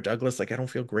Demario Douglas, like I don't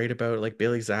feel great about like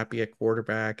Bailey Zappi at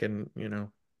quarterback. And,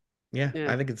 yeah,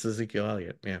 yeah, I think it's Ezekiel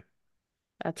Elliott. Yeah.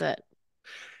 that's it.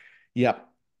 Yep.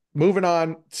 Moving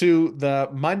on to the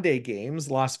Monday games,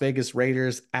 Las Vegas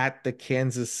Raiders at the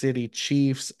Kansas City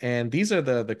Chiefs. And these are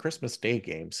the Christmas Day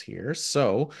games here.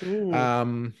 So, Ooh.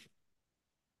 um,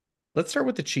 let's start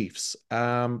with the Chiefs.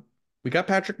 We got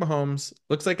Patrick Mahomes.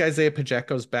 Looks like Isaiah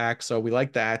Pacheco's back, so we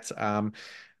like that.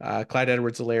 Clyde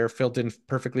Edwards-Helaire filled in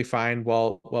perfectly fine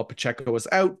while Pacheco was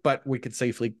out, but we could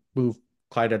safely move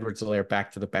Clyde Edwards-Helaire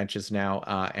back to the benches now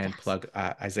and Yes. plug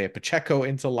Isaiah Pacheco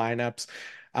into lineups.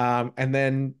 And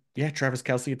then yeah, Travis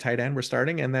Kelce at tight end, we're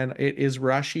starting. And then it is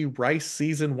Rashee Rice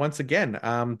season once again.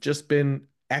 Just been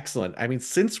excellent. I mean,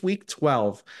 since week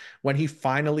 12, when he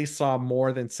finally saw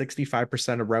more than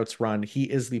 65% of routes run, he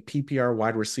is the PPR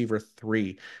wide receiver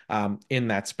 3 in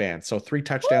that span. So 3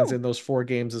 touchdowns Woo! in those 4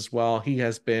 games as well. He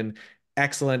has been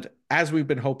excellent, as we've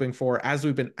been hoping for, as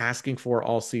we've been asking for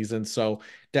all season. So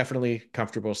definitely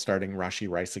comfortable starting Rashee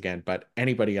Rice again. But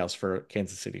anybody else for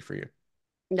Kansas City for you?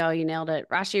 No, you nailed it.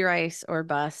 Rashee Rice or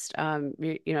bust.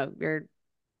 You're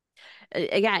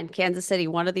again, Kansas City,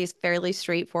 one of these fairly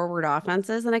straightforward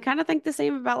offenses. And I kind of think the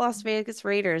same about Las Vegas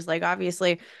Raiders. Like,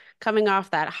 obviously, coming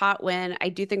off that hot win, I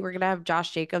do think we're going to have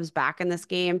Josh Jacobs back in this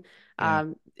game. Yeah.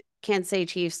 Kansas City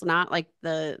Chiefs, not like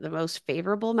the most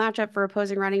favorable matchup for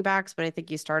opposing running backs, but I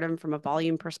think you start him from a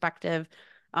volume perspective.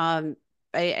 Um,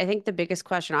 I think the biggest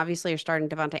question, obviously, you're starting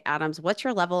Devontae Adams. What's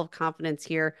your level of confidence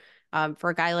here? For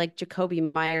a guy like Jacoby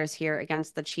Myers here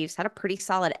against the Chiefs, had a pretty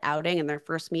solid outing in their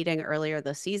first meeting earlier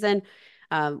this season.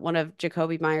 One of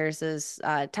Jacoby Myers's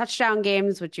touchdown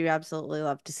games, which you absolutely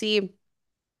love to see.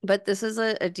 But this is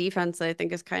a defense that I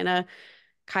think is kind of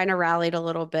rallied a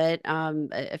little bit.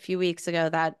 A few weeks ago,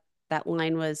 that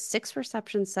line was 6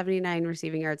 receptions, 79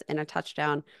 receiving yards, and a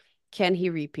touchdown. Can he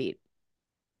repeat?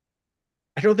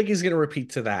 I don't think he's going to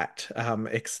repeat to that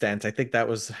extent. I think that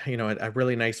was, a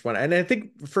really nice one. And I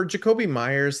think for Jacoby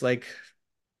Myers, like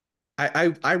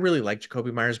I really like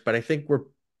Jacoby Myers, but I think we're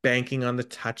banking on the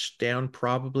touchdown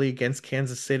probably against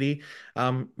Kansas City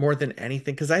more than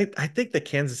anything. Because I think the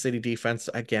Kansas City defense,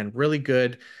 again, really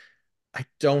good. I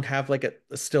don't have like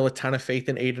still a ton of faith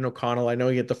in Aiden O'Connell. I know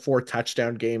he had the 4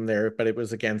 touchdown game there, but it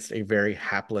was against a very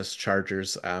hapless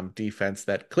Chargers defense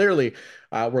that clearly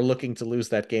were looking to lose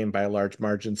that game by a large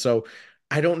margin. So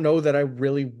I don't know that I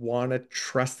really want to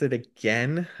trust it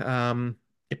again.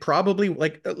 It probably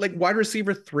like wide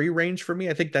receiver 3 range for me.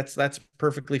 I think that's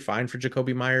perfectly fine for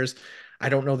Jacoby Myers. I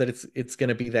don't know that it's going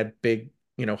to be that big,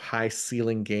 high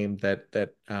ceiling game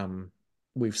that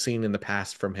we've seen in the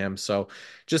past from him. So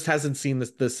just hasn't seen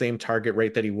the same target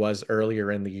rate that he was earlier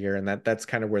in the year, and that's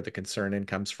kind of where the concern in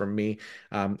comes from me,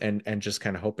 and just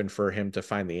kind of hoping for him to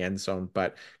find the end zone,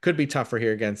 but could be tougher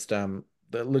here against the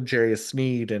L'Jarius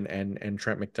Sneed and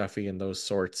Trent McDuffie and those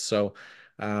sorts. So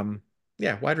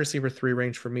yeah, wide receiver 3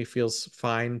 range for me feels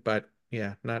fine, but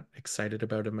yeah, not excited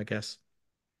about him, I guess.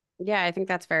 Yeah, I think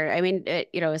that's fair. I mean,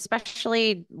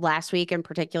 especially last week in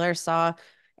particular, saw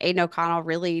Aiden O'Connell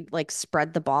really like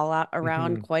spread the ball out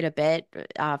around Hmm. quite a bit.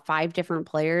 5 different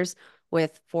players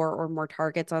with 4 or more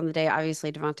targets on the day.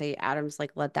 Obviously, Devontae Adams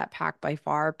like led that pack by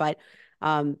far, but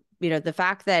the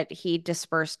fact that he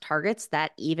dispersed targets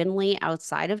that evenly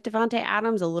outside of Devontae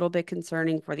Adams, a little bit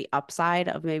concerning for the upside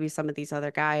of maybe some of these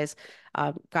other guys.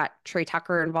 Got Trey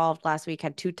Tucker involved last week,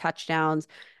 had 2 touchdowns.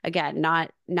 Again,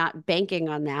 not banking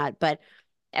on that, but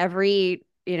every,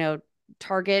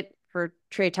 target for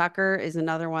Trey Tucker is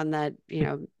another one that,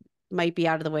 might be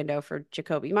out of the window for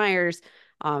Jacoby Myers,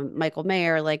 Michael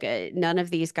Mayer. Like none of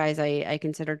these guys I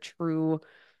consider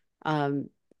um,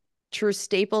 true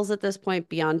staples at this point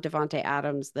beyond Devonte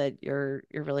Adams that you're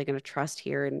really going to trust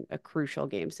here in a crucial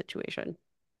game situation.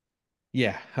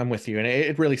 Yeah, I'm with you. And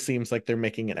it really seems like they're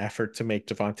making an effort to make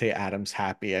Devonte Adams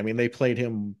happy. I mean, they played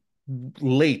him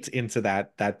late into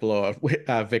that blowout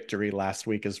victory last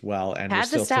week as well, and we're Had the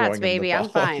still stats, throwing him the baby. I'm ball.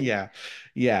 fine. Yeah,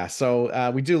 yeah.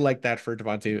 So we do like that for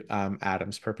Devonte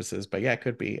Adams purposes, but yeah, it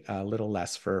could be a little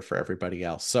less for everybody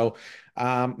else. So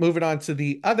moving on to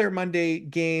the other Monday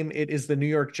game, it is the New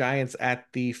York Giants at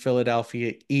the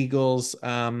Philadelphia Eagles.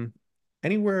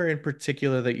 Anywhere in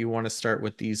particular that you want to start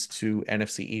with these two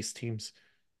NFC East teams?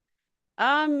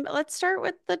 Let's start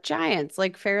with the Giants,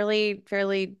 like fairly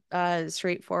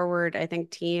straightforward, I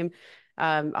think, team.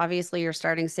 Obviously you're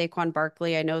starting Saquon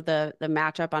Barkley. I know the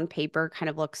matchup on paper kind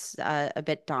of looks a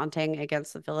bit daunting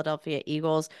against the Philadelphia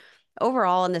Eagles.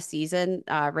 Overall in the season,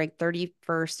 ranked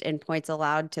 31st in points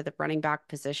allowed to the running back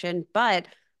position, but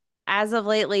as of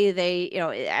lately, they,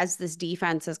 as this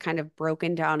defense has kind of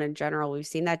broken down in general, we've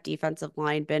seen that defensive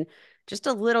line been just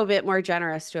a little bit more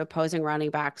generous to opposing running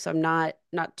backs. So I'm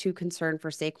not too concerned for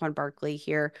Saquon Barkley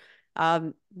here.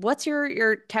 What's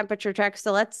your temperature check?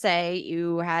 So let's say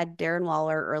you had Darren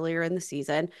Waller earlier in the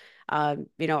season.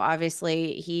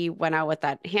 Obviously he went out with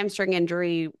that hamstring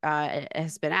injury,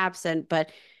 has been absent,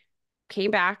 but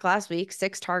came back last week,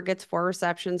 6 targets, 4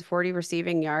 receptions, 40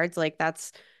 receiving yards. Like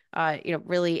that's,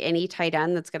 really any tight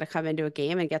end that's going to come into a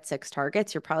game and get 6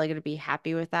 targets, you're probably going to be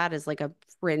happy with that as like a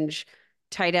fringe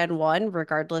tight end one,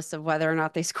 regardless of whether or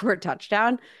not they score a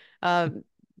touchdown. Um,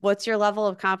 what's your level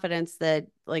of confidence that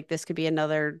like this could be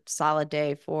another solid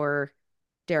day for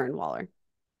Darren Waller?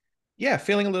 Yeah,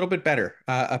 feeling a little bit better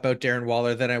about Darren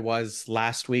Waller than I was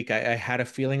last week. I had a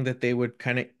feeling that they would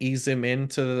kind of ease him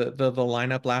into the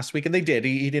lineup last week, and they did.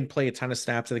 He didn't play a ton of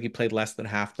snaps. I think he played less than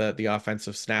half the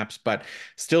offensive snaps, but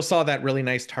still saw that really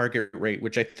nice target rate,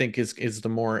 which I think is the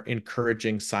more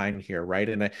encouraging sign here, right?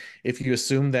 And if you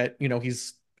assume that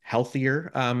he's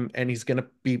healthier, and he's going to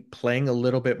be playing a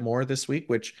little bit more this week,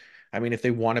 which I mean, if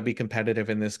they want to be competitive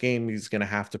in this game, he's going to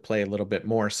have to play a little bit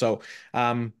more. So.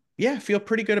 Yeah, I feel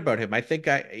pretty good about him. I think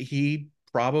he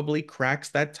probably cracks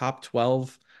that top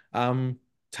 12 um,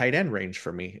 tight end range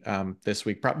for me this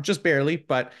week. Probably just barely,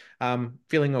 but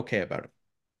feeling okay about it.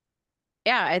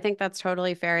 Yeah, I think that's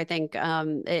totally fair. I think,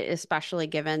 especially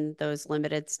given those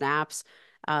limited snaps,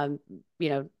 um, you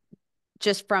know,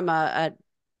 just from a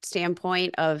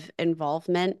standpoint of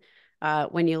involvement,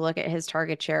 when you look at his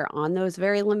target share on those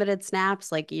very limited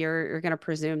snaps, like you're going to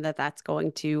presume that that's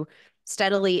going to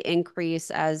steadily increase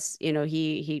as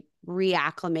he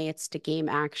reacclimates to game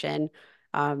action.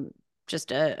 Um,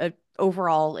 just a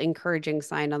overall encouraging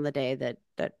sign on the day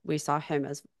that we saw him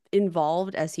as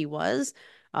involved as he was,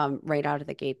 right out of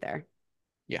the gate there.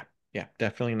 Yeah, yeah,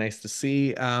 definitely nice to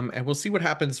see. And we'll see what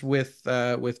happens with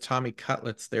Tommy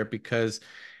Cutlets there because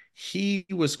he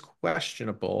was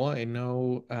questionable. I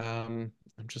know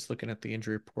I'm just looking at the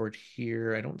injury report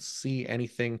here. I don't see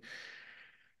anything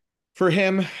for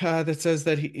him that says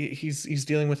that he's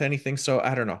dealing with anything. So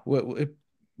I don't know. It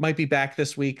might be back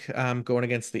this week going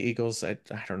against the Eagles. I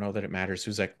don't know that it matters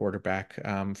who's at quarterback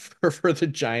for the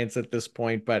Giants at this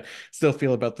point, but still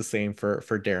feel about the same for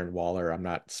Darren Waller. I'm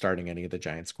not starting any of the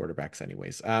Giants quarterbacks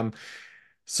anyways.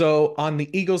 So on the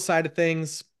Eagles side of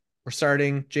things, we're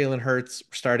starting Jalen Hurts,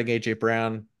 we're starting AJ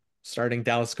Brown, starting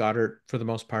Dallas Goedert for the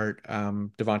most part,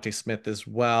 Devontae Smith as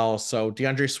well. So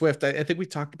DeAndre Swift, I think we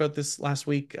talked about this last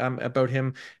week about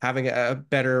him having a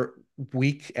better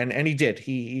week, and he did.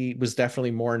 He was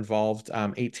definitely more involved.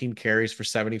 18 carries for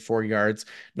 74 yards.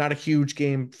 Not a huge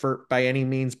game for by any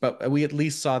means, but we at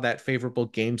least saw that favorable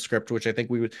game script, which I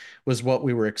think was what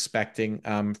we were expecting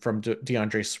from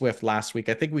DeAndre Swift last week.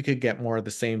 I think we could get more of the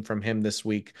same from him this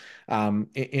week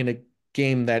in a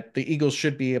game that the Eagles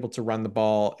should be able to run the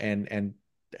ball and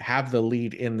have the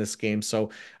lead in this game. So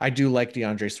I do like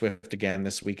DeAndre Swift again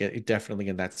this week. Definitely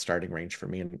in that starting range for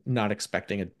me, and not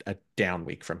expecting a down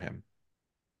week from him.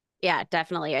 Yeah,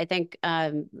 definitely. I think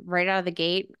right out of the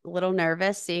gate, a little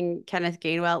nervous seeing Kenneth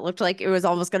Gainwell. It looked like it was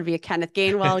almost going to be a Kenneth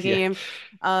Gainwell Yeah. game.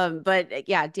 But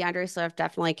yeah, DeAndre Swift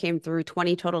definitely came through,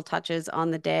 20 total touches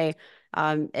on the day,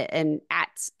 and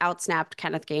outsnapped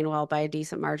Kenneth Gainwell by a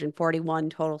decent margin, 41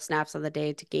 total snaps on the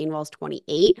day to Gainwell's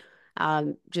 28.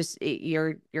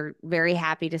 You're very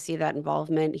happy to see that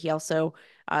involvement. He also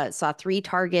saw 3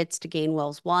 targets to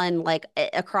Gainwell's 1, like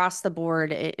across the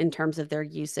board in terms of their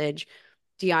usage.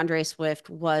 DeAndre Swift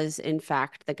was in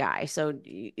fact the guy. So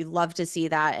you love to see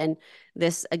that. And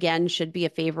this again should be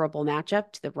a favorable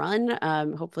matchup to the run.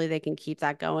 Hopefully they can keep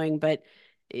that going. But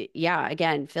yeah,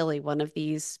 again, Philly, one of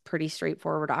these pretty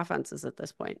straightforward offenses at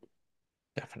this point.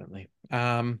 Definitely.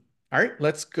 All right,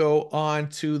 let's go on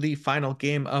to the final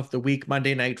game of the week.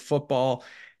 Monday Night Football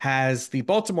has the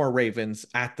Baltimore Ravens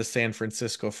at the San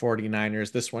Francisco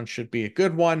 49ers. This one should be a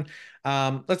good one.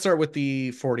 Let's start with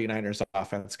the 49ers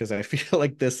offense because I feel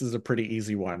like this is a pretty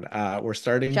easy one. We're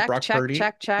starting Brock Purdy.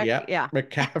 Check. Yeah.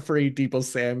 McCaffrey, Deebo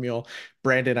Samuel,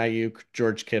 Brandon Ayuk,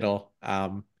 George Kittle.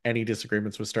 Any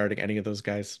disagreements with starting any of those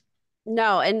guys?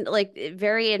 No, and like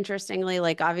very interestingly,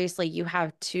 like obviously you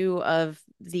have 2 of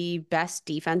the best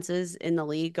defenses in the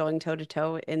league going toe to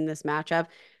toe in this matchup,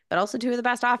 but also 2 of the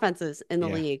best offenses in the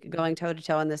Yeah. league going toe to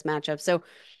toe in this matchup. So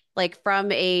like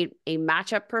from a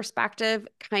matchup perspective,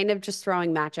 kind of just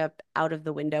throwing matchup out of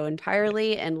the window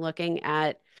entirely and looking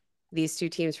at these 2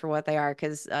 teams for what they are,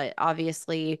 because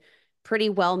obviously pretty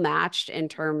well matched in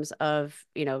terms of,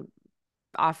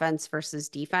 offense versus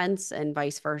defense and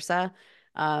vice versa.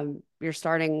 You're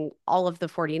starting all of the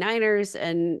 49ers,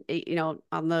 and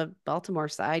on the Baltimore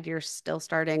side, you're still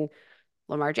starting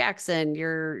Lamar Jackson.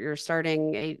 You're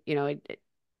starting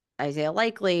Isaiah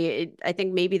Likely. I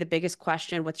think maybe the biggest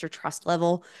question, what's your trust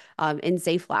level in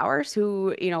Zay Flowers,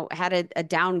 who had a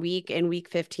down week in week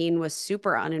 15, was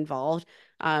super uninvolved,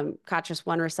 caught just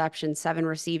 1 reception, 7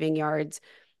 receiving yards.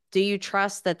 Do you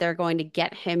trust that they're going to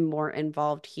get him more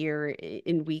involved here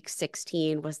in week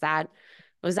 16? Was that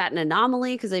an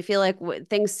anomaly? Because I feel like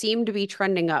things seem to be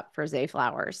trending up for Zay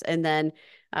Flowers. And then,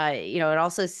 it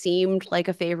also seemed like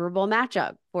a favorable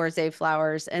matchup for Zay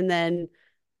Flowers. And then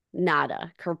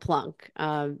nada, kerplunk.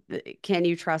 Can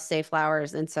you trust Zay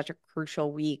Flowers in such a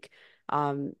crucial week,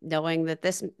 knowing that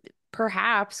this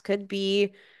perhaps could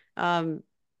be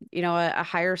a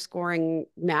higher scoring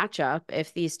matchup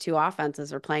if these 2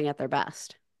 offenses are playing at their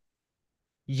best?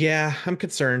 Yeah, I'm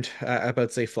concerned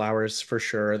about Zay Flowers for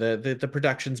sure. The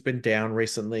production's been down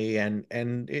recently, and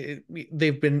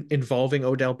they've been involving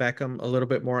Odell Beckham a little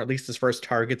bit more, at least as far as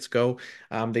targets go.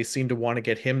 They seem to want to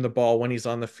get him the ball when he's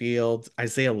on the field.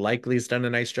 Isaiah Likely's done a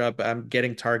nice job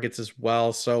getting targets as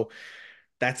well. So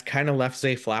that's kind of left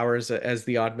Zay Flowers as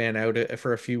the odd man out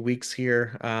for a few weeks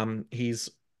here.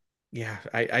 Yeah,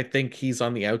 I think he's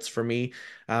on the outs for me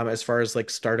as far as like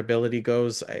startability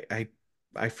goes.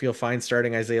 I feel fine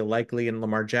starting Isaiah Likely and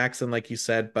Lamar Jackson, like you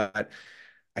said, but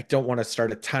I don't want to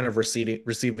start a ton of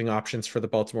receiving options for the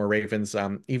Baltimore Ravens,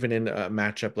 even in a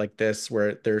matchup like this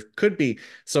where there could be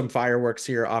some fireworks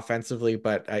here offensively,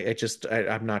 but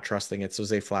I'm not trusting it. So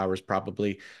Zay Flowers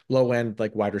probably low end,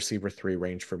 like wide receiver 3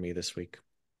 range for me this week.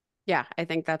 Yeah, I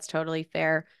think that's totally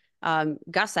fair.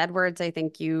 Gus Edwards, I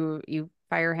think you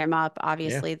fire him up. Yeah.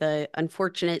 Obviously, the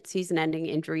unfortunate season-ending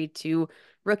injury to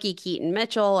rookie Keaton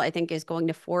Mitchell, I think, is going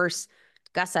to force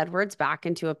Gus Edwards back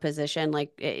into a position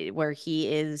where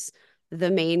he is the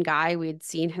main guy. We'd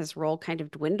seen his role kind of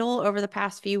dwindle over the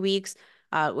past few weeks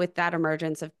with that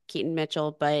emergence of Keaton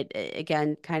Mitchell, but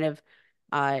again, kind of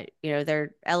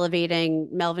They're elevating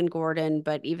Melvin Gordon,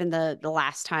 but even the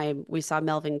last time we saw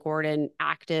Melvin Gordon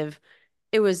active,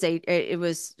 it was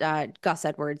Gus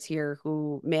Edwards here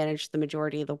who managed the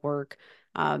majority of the work.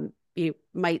 You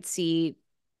might see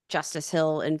Justice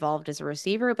Hill involved as a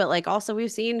receiver, but like also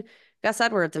we've seen Gus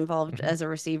Edwards involved as a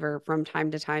receiver from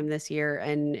time to time this year,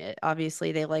 and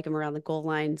obviously they like him around the goal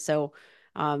line. So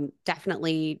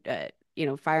definitely,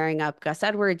 firing up Gus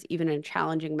Edwards even in a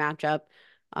challenging matchup.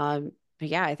 But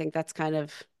yeah, I think that's kind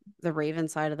of the Raven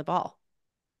side of the ball.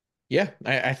 Yeah,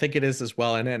 I think it is as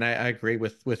well. And I agree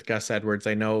with Gus Edwards.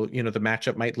 I know, the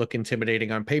matchup might look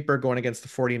intimidating on paper going against the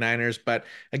 49ers, but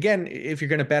again, if you're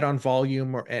going to bet on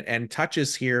volume and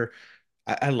touches here,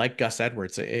 I like Gus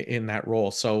Edwards in that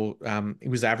role. So he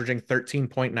was averaging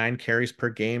 13.9 carries per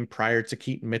game prior to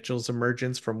Keaton Mitchell's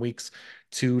emergence from weeks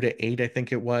 2 to 8, I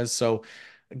think it was. So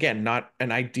again, not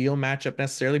an ideal matchup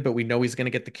necessarily, but we know he's going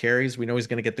to get the carries. We know he's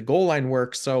going to get the goal line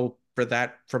work. So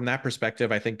from that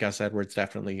perspective, I think Gus Edwards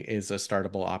definitely is a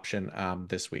startable option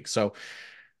this week. So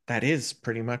that is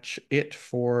pretty much it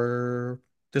for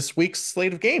this week's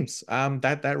slate of games.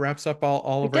 That wraps up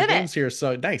all of our games here.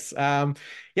 So nice.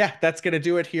 Yeah, that's gonna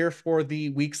do it here for the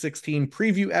week 16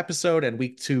 preview episode and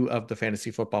week 2 of the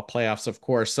fantasy football playoffs, of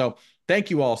course. So thank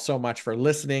you all so much for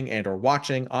listening and or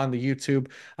watching on the YouTube.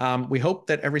 We hope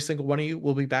that every single one of you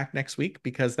will be back next week,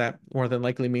 because that more than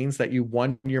likely means that you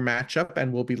won your matchup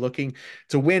and will be looking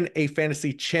to win a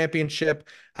fantasy championship.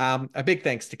 A big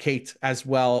thanks to Kate as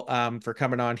well for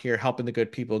coming on here, helping the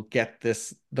good people get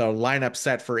the lineup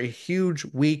set for a huge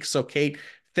week. So Kate,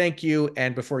 thank you.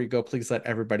 And before you go, please let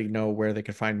everybody know where they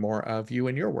can find more of you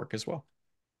and your work as well.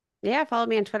 Yeah, follow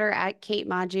me on Twitter at Kate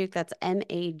Magdziuk. That's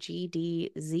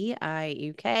Magdziuk.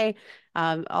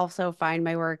 Also find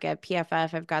my work at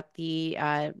PFF. I've got the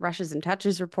rushes and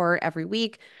touches report every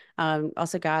week.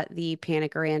 Also got the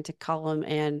Panic or Antic column,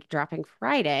 and dropping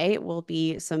Friday will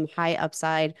be some high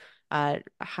upside,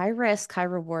 high risk, high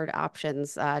reward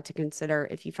options to consider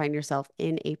if you find yourself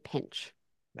in a pinch.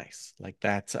 Nice. Like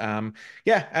that.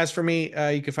 Yeah, as for me,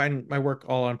 you can find my work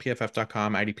all on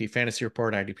pff.com, IDP fantasy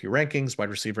report, IDP rankings, wide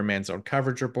receiver man zone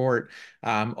coverage report,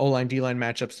 O-line, D-line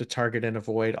matchups to target and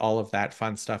avoid. All of that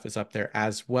fun stuff is up there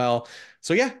as well.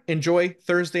 So yeah, enjoy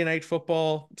Thursday night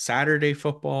football, Saturday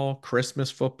football, Christmas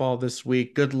football this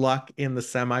week. Good luck in the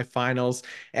semifinals,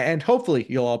 and hopefully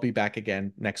you'll all be back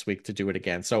again next week to do it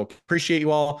again. So appreciate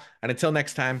you all. And until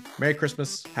next time, Merry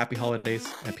Christmas, Happy Holidays,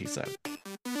 and peace out.